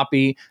Logan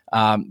O'Hoppe.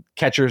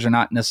 Catchers are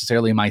not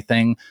necessarily my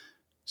thing.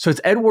 So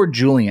it's Edouard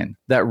Julien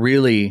that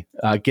really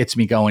gets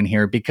me going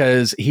here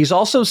because he's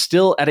also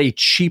still at a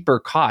cheaper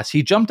cost.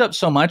 He jumped up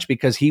so much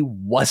because he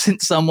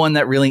wasn't someone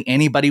that really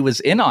anybody was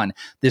in on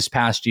this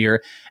past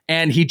year.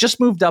 And he just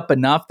moved up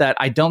enough that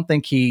I don't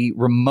think he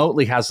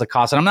remotely has the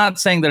cost. And I'm not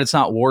saying that it's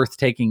not worth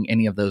taking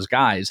any of those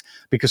guys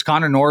because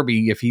Connor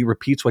Norby, if he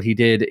repeats what he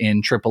did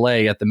in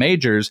AAA at the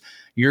majors,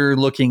 you're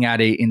looking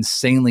at a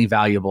insanely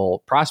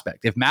valuable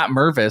prospect. If Matt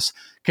Mervis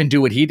can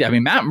do what he did, I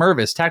mean, Matt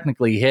Mervis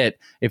technically hit,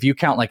 if you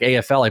count like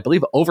AFL, I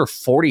believe over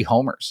 40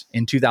 homers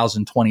in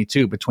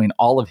 2022 between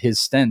all of his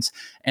stints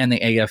and the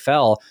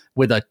AFL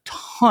with a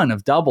ton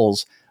of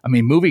doubles. I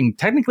mean, moving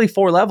technically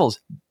 4 levels.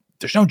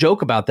 There's no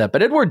joke about that.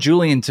 But Edouard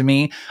Julien, to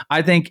me,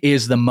 I think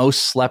is the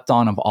most slept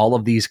on of all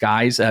of these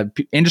guys.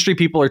 Industry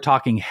people are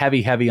talking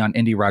heavy on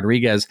Andy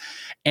Rodriguez.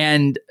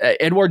 And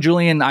Edouard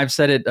Julien, I've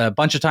said it a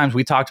bunch of times.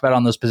 We talked about it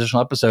on those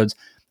positional episodes.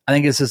 I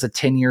think this is a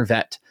 10-year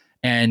vet.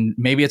 And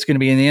maybe it's going to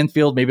be in the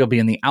infield. Maybe it'll be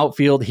in the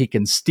outfield. He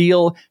can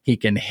steal. He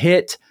can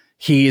hit.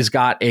 He's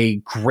got a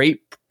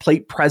great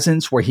plate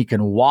presence where he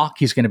can walk.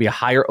 He's going to be a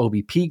higher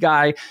OBP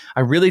guy. I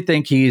really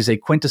think he's a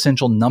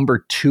quintessential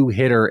number 2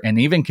 hitter and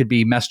even could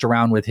be messed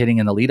around with hitting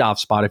in the leadoff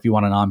spot if you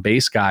want an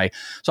on-base guy.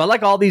 So I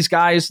like all these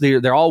guys.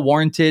 They're all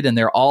warranted and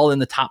they're all in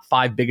the top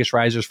 5 biggest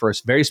risers for a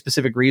very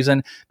specific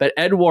reason. But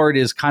Edouard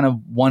is kind of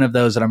one of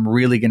those that I'm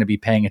really going to be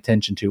paying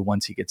attention to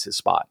once he gets his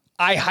spot.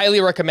 I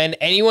highly recommend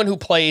anyone who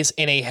plays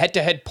in a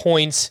head-to-head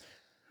points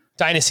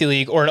dynasty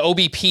league or an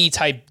OBP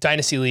type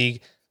dynasty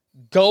league,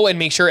 go and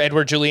make sure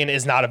Edouard Julien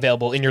is not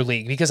available in your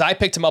league because I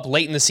picked him up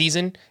late in the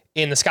season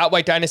in the Scott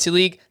White Dynasty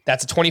League.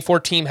 That's a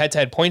 24-team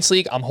head-to-head points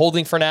league. I'm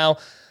holding for now.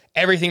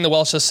 Everything the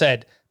Welsh just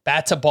said,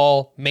 bats a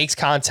ball, makes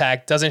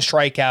contact, doesn't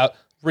strike out,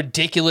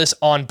 ridiculous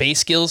on base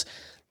skills.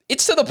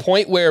 It's to the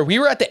point where we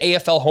were at the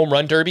AFL Home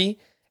Run Derby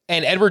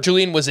and Edouard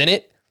Julien was in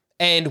it.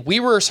 And we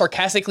were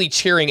sarcastically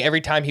cheering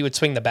every time he would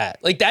swing the bat.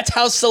 Like, that's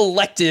how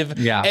selective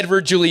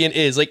Edouard Julien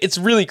is. Like, it's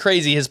really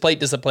crazy, his plate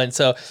discipline.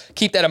 So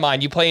keep that in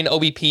mind. You play in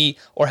OBP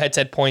or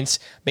head-to-head points,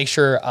 make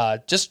sure,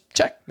 just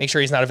check. Make sure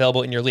he's not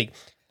available in your league.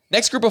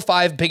 Next group of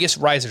 5 biggest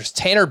risers.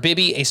 Tanner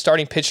Bibby, a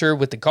starting pitcher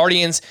with the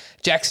Guardians.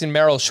 Jackson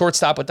Merrill,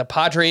 shortstop with the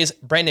Padres.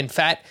 Brandon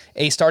Pfaadt,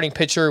 a starting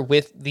pitcher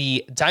with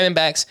the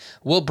Diamondbacks.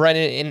 Will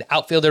Brennan, an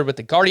outfielder with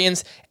the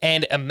Guardians.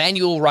 And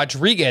Emmanuel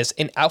Rodriguez,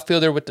 an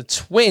outfielder with the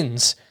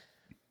Twins.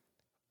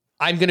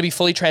 I'm going to be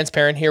fully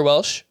transparent here,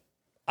 Welsh.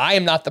 I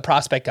am not the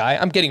prospect guy.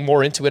 I'm getting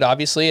more into it,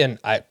 obviously, and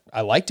I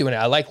like doing it.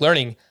 I like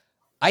learning.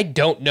 I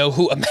don't know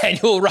who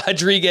Emmanuel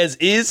Rodriguez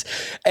is,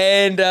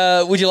 and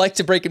would you like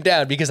to break him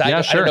down? Because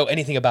I don't know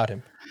anything about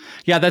him.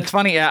 Yeah, that's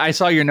funny. I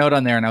saw your note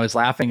on there and I was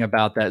laughing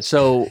about that.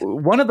 So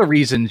one of the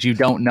reasons you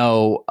don't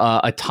know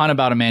a ton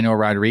about Emmanuel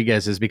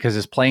Rodriguez is because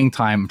his playing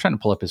time, I'm trying to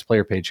pull up his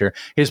player page here.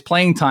 His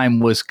playing time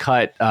was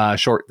cut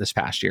short this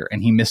past year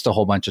and he missed a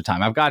whole bunch of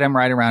time. I've got him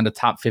right around a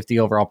top 50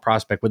 overall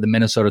prospect with the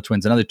Minnesota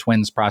Twins, another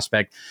Twins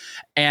prospect.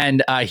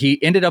 And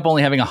he ended up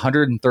only having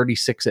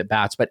 136 at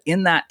bats. But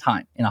in that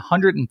time, in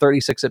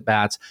 136 at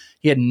bats,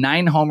 he had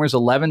 9 homers,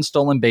 11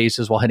 stolen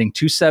bases while hitting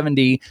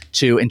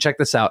 .272. And check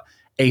this out,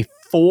 a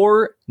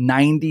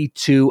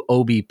 .492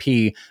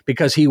 OBP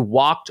because he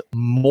walked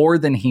more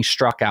than he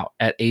struck out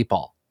at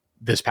 8-ball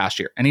this past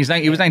year. And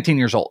he was 19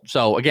 years old.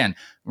 So again,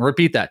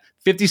 repeat that.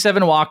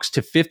 57 walks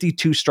to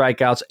 52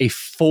 strikeouts, a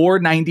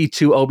 .492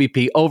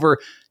 OBP, over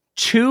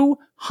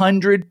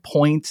 200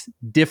 points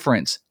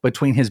difference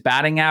between his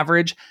batting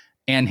average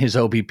and his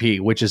OBP,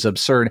 which is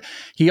absurd.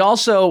 He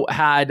also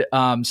had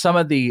some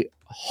of the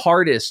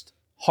hard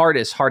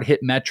hit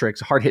metrics,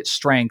 hard hit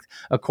strength,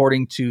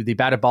 according to the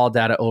batted ball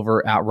data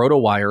over at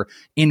RotoWire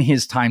in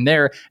his time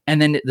there.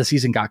 And then the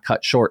season got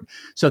cut short.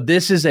 So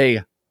this is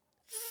a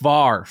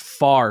far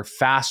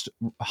fast,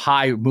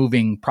 high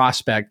moving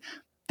prospect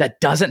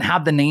that doesn't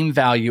have the name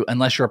value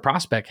unless you're a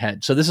prospect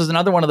head. So this is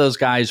another one of those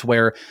guys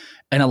where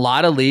in a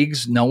lot of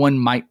leagues, no one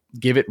might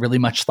give it really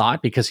much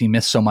thought because he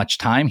missed so much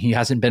time. He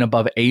hasn't been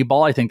above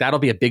A-ball. I think that'll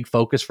be a big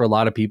focus for a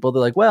lot of people.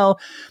 They're like, well,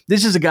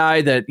 this is a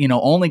guy that,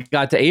 only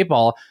got to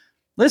A-ball.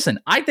 Listen,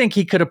 I think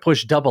he could have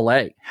pushed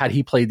Double-A had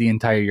he played the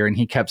entire year and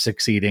he kept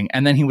succeeding.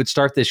 And then he would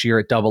start this year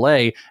at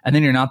Double-A, and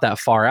then you're not that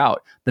far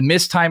out. The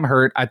missed time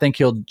hurt. I think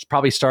he'll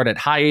probably start at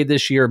High A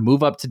this year,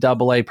 move up to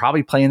Double-A,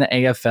 probably play in the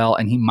AFL,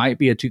 and he might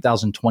be a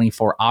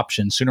 2024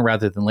 option sooner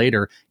rather than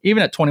later,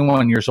 even at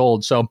 21 years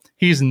old. So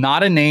he's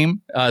not a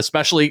name,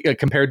 especially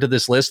compared to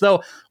this list.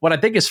 Though, what I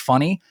think is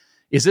funny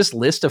is this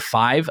list of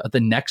 5 of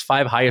the next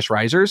 5 highest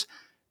risers.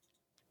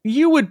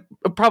 You would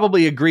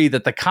probably agree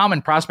that the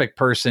common prospect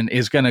person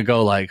is going to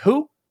go like,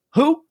 who?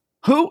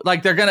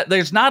 Like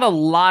there's not a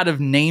lot of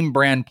name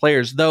brand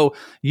players, though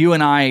you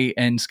and I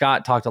and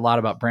Scott talked a lot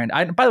about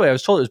Brandon. By the way, I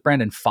was told it was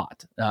Brandon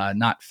Pfaadt,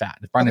 not Fat.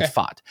 It's Brandon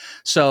Pfaadt.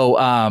 So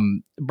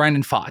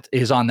Brandon Pfaadt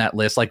is on that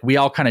list. Like we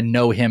all kind of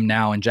know him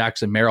now and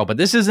Jackson Merrill, but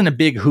this isn't a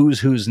big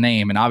who's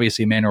name. And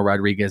obviously Emmanuel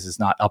Rodriguez is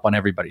not up on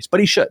everybody's, but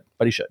he should.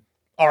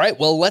 All right,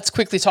 well, let's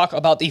quickly talk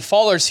about the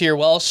fallers here,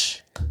 Welsh.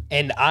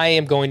 And I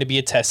am going to be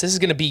a test. This is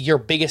going to be your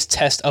biggest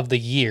test of the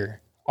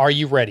year. Are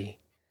you ready?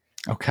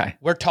 Okay.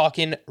 We're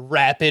talking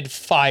rapid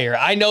fire.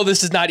 I know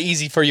this is not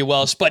easy for you,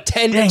 Welsh, but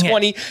 10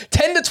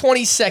 to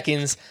 20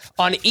 seconds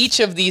on each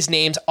of these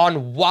names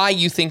on why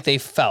you think they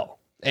fell.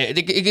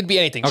 It could be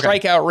anything. Okay.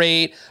 Strikeout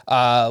rate,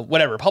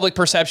 whatever, public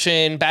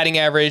perception, batting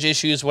average,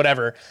 issues,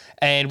 whatever.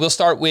 And we'll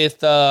start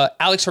with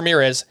Alex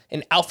Ramirez,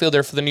 an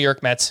outfielder for the New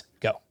York Mets.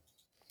 Go.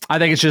 I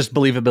think it's just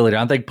believability.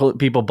 I don't think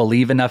people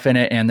believe enough in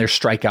it, and there's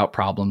strikeout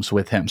problems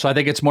with him. So I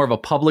think it's more of a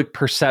public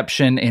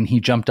perception, and he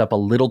jumped up a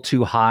little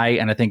too high,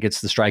 and I think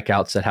it's the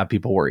strikeouts that have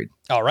people worried.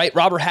 All right.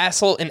 Robert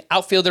Hassel, an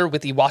outfielder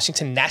with the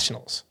Washington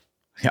Nationals.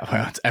 Yeah,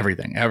 well, it's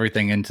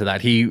everything into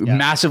that. He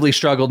massively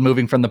struggled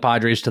moving from the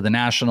Padres to the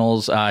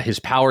Nationals. His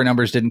power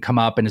numbers didn't come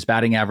up and his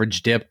batting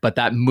average dipped, but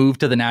that move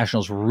to the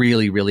Nationals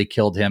really, really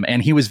killed him.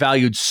 And he was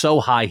valued so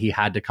high, he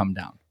had to come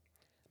down.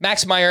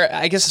 Max Meyer,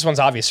 I guess this one's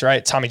obvious,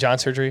 right? Tommy John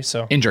surgery.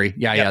 So injury.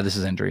 Yeah, this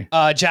is injury.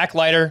 Jack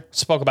Leiter,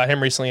 spoke about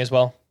him recently as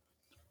well.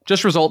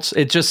 Just results.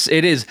 It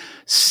is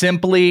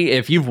simply,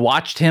 if you've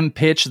watched him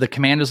pitch, the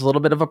command is a little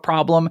bit of a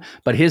problem,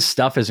 but his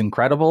stuff is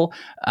incredible.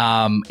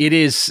 It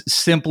is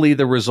simply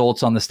the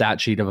results on the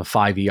stat sheet of a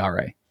 5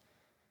 ERA.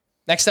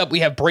 Next up, we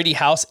have Brady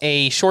House,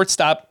 a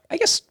shortstop, I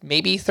guess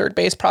maybe third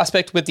base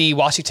prospect with the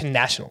Washington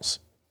Nationals.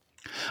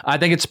 I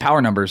think it's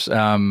power numbers.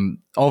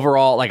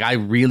 Overall, like I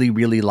really,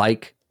 really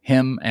like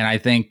him, and I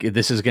think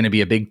this is going to be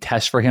a big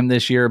test for him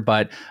this year,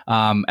 but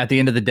at the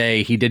end of the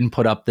day, he didn't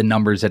put up the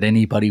numbers that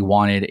anybody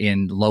wanted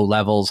in low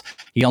levels.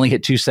 He only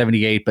hit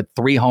 278, but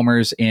 3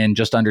 homers in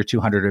just under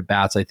 200 at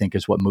bats, I think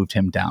is what moved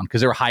him down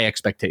because there were high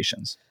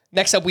expectations.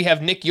 Next up, we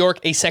have Nick York,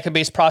 a second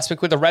base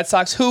prospect with the Red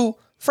Sox, who,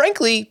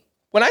 frankly,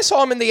 when I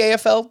saw him in the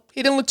AFL,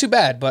 he didn't look too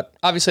bad, but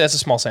obviously that's a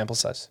small sample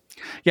size.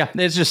 Yeah,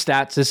 it's just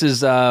stats. This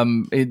is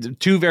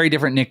 2 very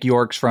different Nick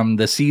Yorks, from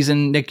the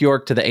season Nick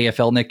York to the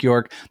AFL Nick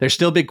York. There's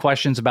still big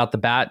questions about the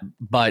bat,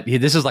 but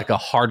this is like a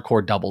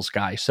hardcore doubles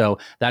guy. So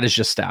that is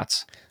just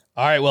stats.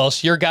 All right, well,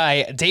 it's your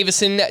guy,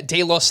 Davison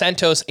De Los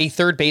Santos, a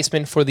third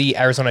baseman for the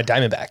Arizona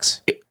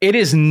Diamondbacks. It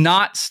is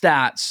not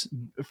stats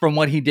from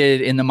what he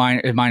did in the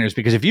minors,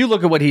 because if you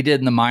look at what he did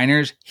in the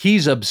minors,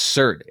 he's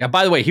absurd.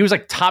 By the way, he was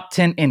like top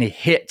 10 in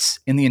hits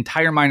in the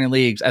entire minor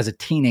leagues as a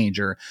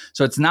teenager.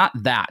 So it's not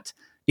that.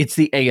 It's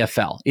the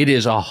AFL. It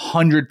is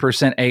 100%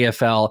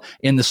 AFL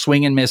in the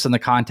swing and miss and the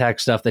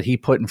contact stuff that he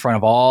put in front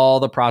of all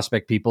the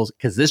prospect people,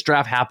 because this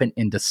draft happened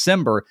in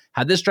December.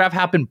 Had this draft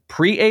happened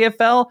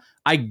pre-AFL,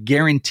 I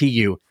guarantee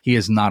you he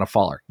is not a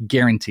faller.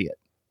 Guarantee it.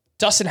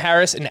 Dustin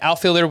Harris, an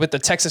outfielder with the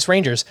Texas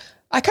Rangers.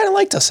 I kind of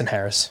like Dustin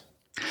Harris.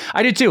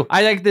 I do too.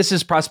 I think this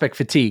is prospect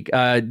fatigue.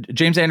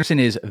 James Anderson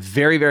is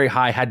very, very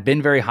high, had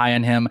been very high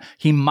on him.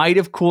 He might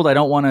have cooled. I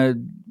don't want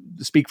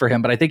to speak for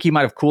him, but I think he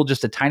might have cooled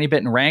just a tiny bit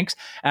in ranks.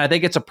 And I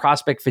think it's a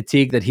prospect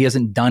fatigue that he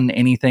hasn't done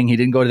anything. He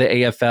didn't go to the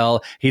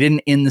AFL. He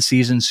didn't end the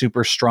season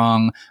super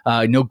strong.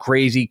 No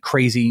crazy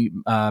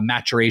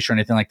maturation or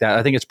anything like that.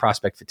 I think it's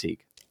prospect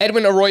fatigue.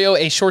 Edwin Arroyo,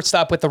 a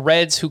shortstop with the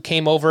Reds, who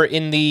came over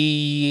in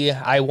the,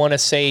 I want to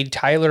say,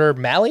 Tyler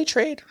Mahle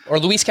trade or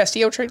Luis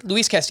Castillo trade?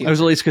 Luis Castillo. It was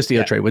a Luis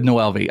Castillo trade with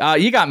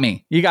Noelvi. You got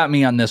me. You got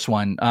me on this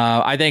one.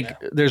 I think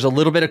there's a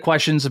little bit of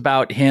questions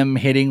about him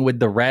hitting with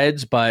the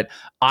Reds, but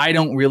I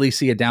don't really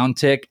see a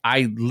downtick.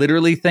 I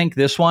literally think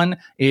this one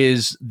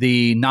is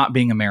the not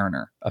being a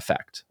Mariner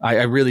effect.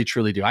 I really,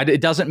 truly do.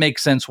 It doesn't make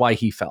sense why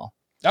he fell.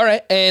 All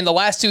right, and the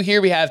last 2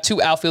 here, we have 2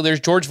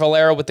 outfielders, George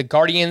Valera with the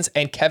Guardians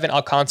and Kevin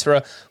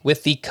Alcantara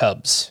with the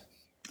Cubs.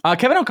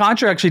 Kevin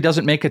Alcantara actually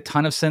doesn't make a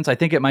ton of sense. I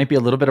think it might be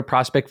a little bit of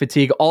prospect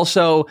fatigue.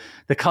 Also,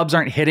 the Cubs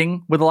aren't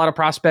hitting with a lot of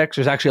prospects.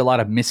 There's actually a lot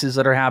of misses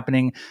that are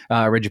happening.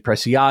 Reggie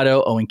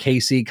Preciado, Owen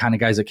Casey, kind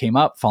of guys that came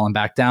up, falling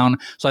back down.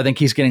 So I think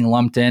he's getting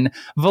lumped in.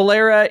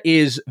 Valera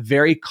is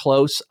very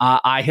close.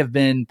 I have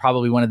been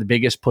probably one of the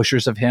biggest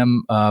pushers of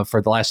him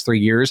for the last 3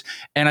 years.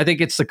 And I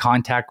think it's the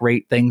contact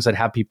rate things that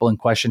have people in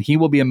question. He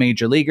will be a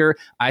major leaguer.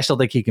 I still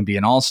think he can be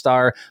an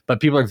all-star,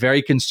 but people are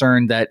very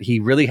concerned that he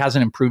really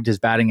hasn't improved his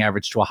batting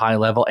average to a high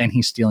level, and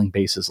he's stealing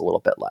bases a little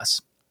bit less.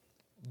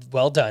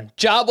 Well done.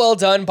 Job well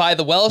done by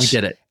the Welsh. We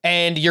did it.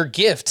 And your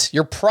gift,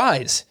 your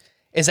prize,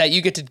 is that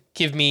you get to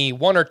give me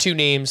 1 or 2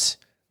 names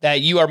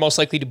that you are most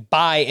likely to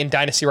buy in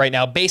Dynasty right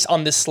now based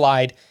on this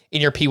slide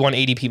in your P1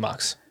 ADP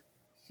mocks?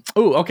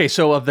 Oh, okay.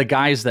 So of the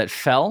guys that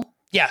fell?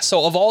 Yeah,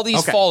 so of all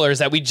these fallers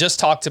that we just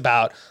talked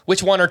about,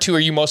 which one or two are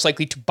you most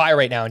likely to buy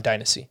right now in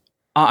Dynasty?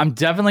 I'm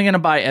definitely going to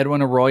buy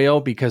Edwin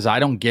Arroyo because I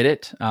don't get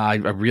it. I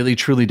really,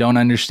 truly don't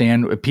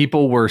understand.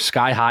 People were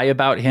sky high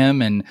about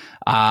him, and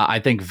I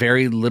think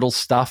very little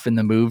stuff in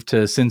the move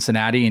to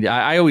Cincinnati. And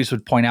I always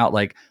would point out,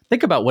 like,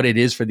 think about what it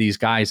is for these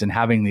guys and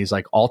having these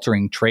like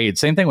altering trades.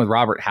 Same thing with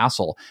Robert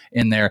Hassel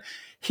in there.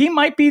 He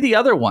might be the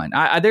other one.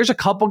 There's a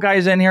couple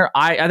guys in here.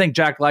 I think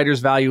Jack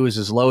Leiter's value is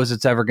as low as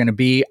it's ever going to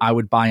be. I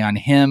would buy on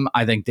him.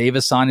 I think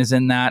Davison is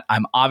in that.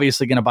 I'm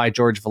obviously going to buy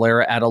George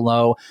Valera at a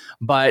low,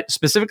 but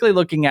specifically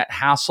looking at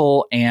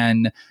Hassel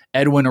and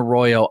Edwin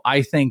Arroyo,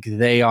 I think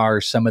they are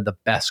some of the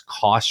best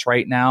costs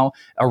right now.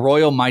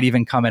 Arroyo might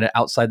even come at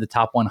outside the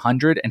top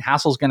 100, and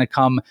Hassel's going to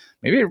come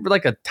maybe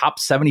like a top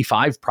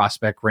 75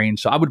 prospect range.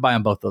 So I would buy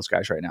on both those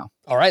guys right now.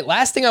 All right,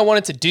 last thing I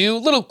wanted to do,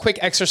 little quick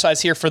exercise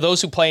here for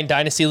those who play in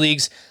Dynasty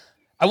Leagues.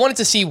 I wanted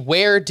to see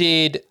where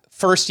did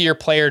first-year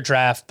player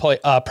draft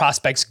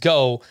prospects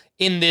go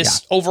in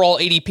this overall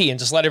ADP, and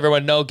just let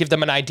everyone know, give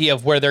them an idea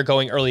of where they're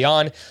going early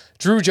on.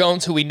 Drew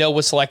Jones, who we know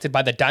was selected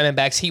by the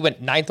Diamondbacks, he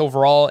went 9th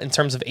overall in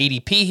terms of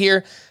ADP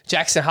here.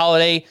 Jackson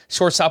Holliday,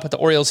 shortstop with the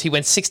Orioles, he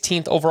went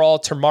 16th overall.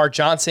 Termarr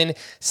Johnson,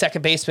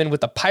 second baseman with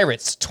the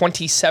Pirates,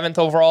 27th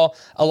overall.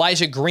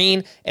 Elijah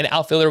Green, an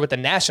outfielder with the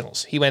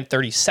Nationals, he went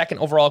 32nd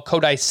overall.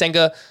 Kodai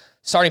Senga,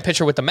 starting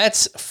pitcher with the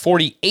Mets,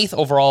 48th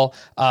overall.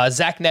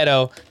 Zach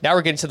Neto. Now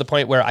we're getting to the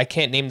point where I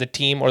can't name the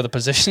team or the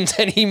positions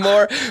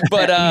anymore.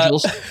 But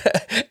Angels.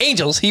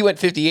 Angels, he went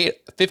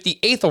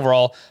 58th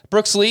overall.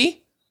 Brooks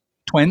Lee,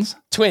 Twins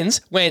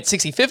went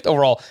 65th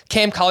overall.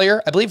 Cam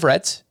Collier, I believe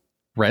Reds,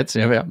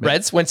 yeah.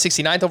 Reds went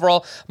 69th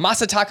overall.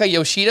 Masataka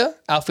Yoshida,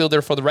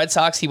 outfielder for the Red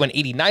Sox, he went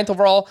 89th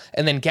overall.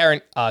 And then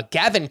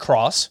Gavin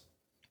Cross,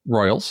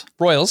 Royals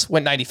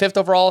went 95th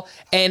overall.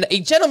 And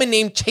a gentleman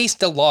named Chase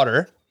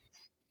DeLauder,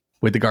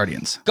 with the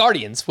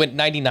Guardians went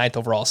 99th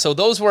overall. So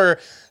those were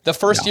the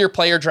first-year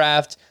player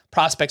draft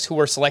prospects who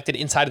were selected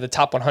inside of the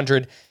top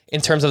 100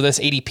 in terms of this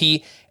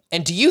ADP.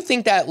 And do you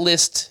think that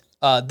list,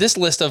 this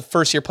list of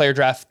first-year player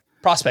draft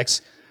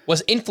prospects,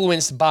 was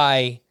influenced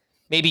by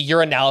maybe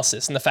your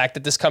analysis and the fact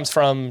that this comes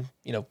from,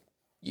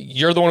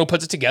 you're the one who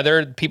puts it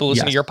together, people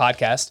listen to your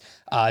podcast.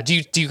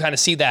 Do you kind of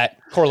see that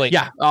correlate?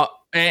 Yeah.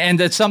 And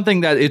that's something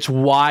that it's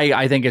why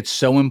I think it's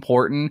so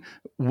important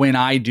when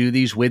I do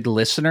these with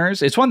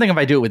listeners. It's one thing if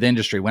I do it with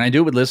industry. When I do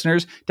it with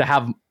listeners, to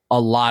have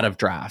a lot of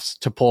drafts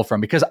to pull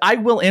from, because I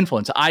will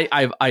influence. I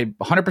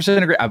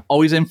 100% agree. I've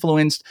always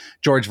influenced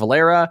George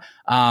Valera.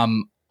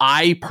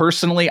 I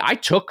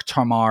took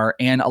Termarr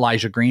and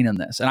Elijah Green in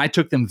this, and I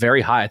took them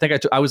very high. I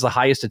think I was the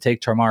highest to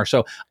take Termarr.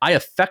 So I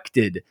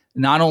affected,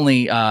 not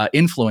only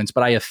influence,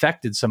 but I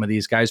affected some of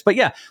these guys. But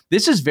yeah,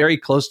 this is very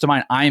close to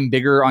mine. I am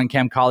bigger on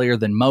Cam Collier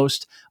than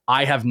most.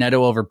 I have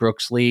Neto over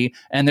Brooks Lee,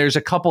 and there's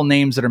a couple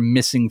names that are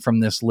missing from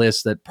this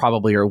list that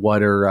probably are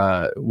what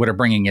are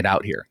bringing it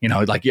out here.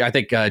 I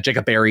think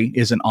Jacob Berry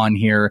isn't on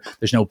here.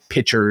 There's no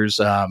pitchers.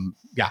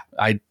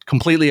 I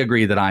completely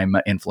agree that I'm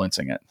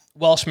influencing it.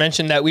 Welsh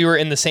mentioned that we were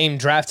in the same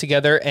draft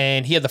together,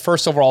 and he had the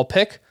first overall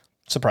pick.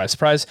 Surprise,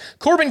 surprise.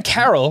 Corbin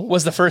Carroll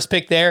was the first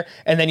pick there.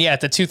 And then,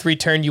 at the 2-3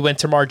 turn, you went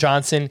Termarr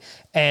Johnson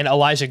and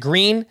Elijah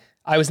Green.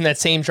 I was in that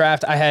same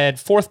draft. I had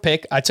fourth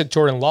pick. I took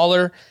Jordan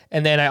Lawler.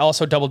 And then I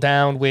also doubled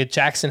down with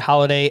Jackson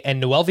Holliday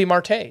and Noelvi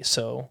Marte.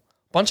 So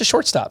a bunch of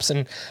shortstops.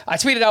 And I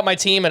tweeted out my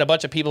team, and a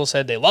bunch of people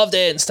said they loved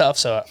it and stuff.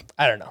 So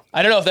I don't know.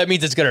 I don't know if that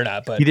means it's good or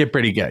not. But you did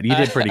pretty good.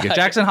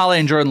 Jackson Holliday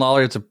and Jordan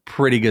Lawler, it's a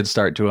pretty good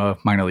start to a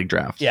minor league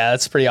draft. Yeah,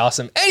 that's pretty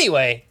awesome.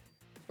 Anyway,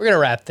 we're going to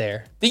wrap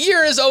there. The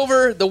year is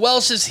over. The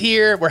Welsh is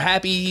here. We're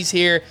happy he's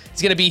here.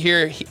 He's going to be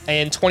here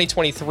in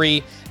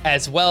 2023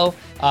 as well,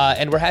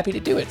 and we're happy to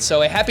do it.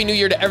 So a happy new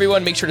year to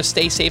everyone. Make sure to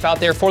stay safe out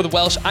there. For the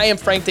Welsh, I am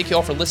Frank. Thank you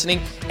all for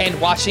listening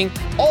and watching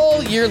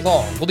all year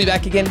long. We'll be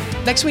back again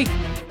next week.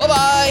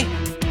 Bye-bye.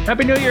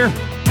 Happy New Year.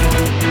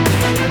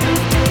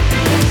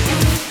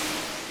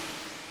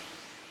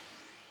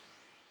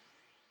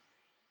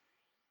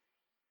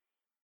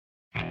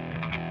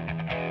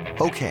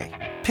 Okay,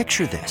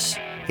 picture this.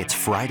 It's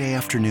Friday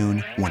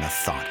afternoon when a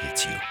thought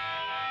hits you.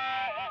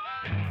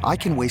 I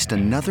can waste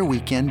another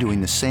weekend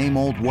doing the same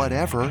old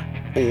whatever,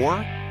 or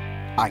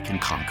I can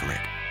conquer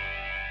it.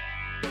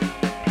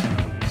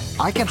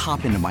 I can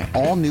hop into my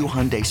all-new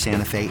Hyundai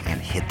Santa Fe and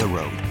hit the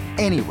road.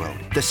 Any road.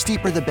 The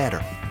steeper, the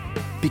better.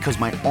 Because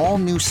my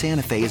all-new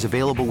Santa Fe is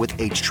available with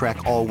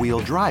H-Track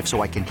all-wheel drive,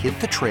 so I can hit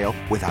the trail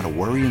without a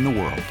worry in the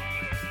world.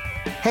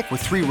 Heck,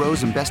 with 3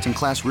 rows and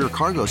best-in-class rear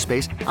cargo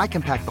space, I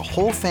can pack the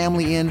whole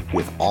family in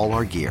with all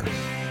our gear.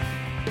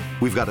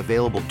 We've got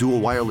available dual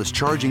wireless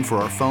charging for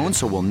our phones,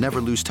 so we'll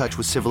never lose touch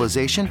with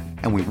civilization,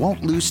 and we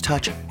won't lose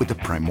touch with the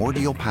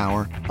primordial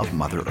power of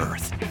Mother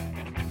Earth.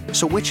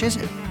 So which is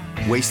it?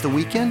 Waste the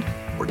weekend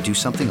or do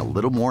something a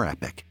little more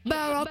epic?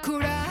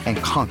 And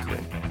conquer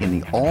it in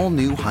the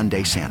all-new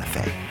Hyundai Santa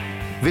Fe.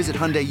 Visit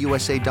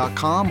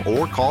HyundaiUSA.com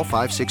or call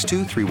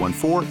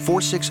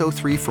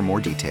 562-314-4603 for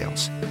more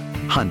details.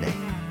 Hyundai,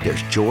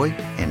 there's joy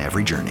in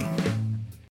every journey.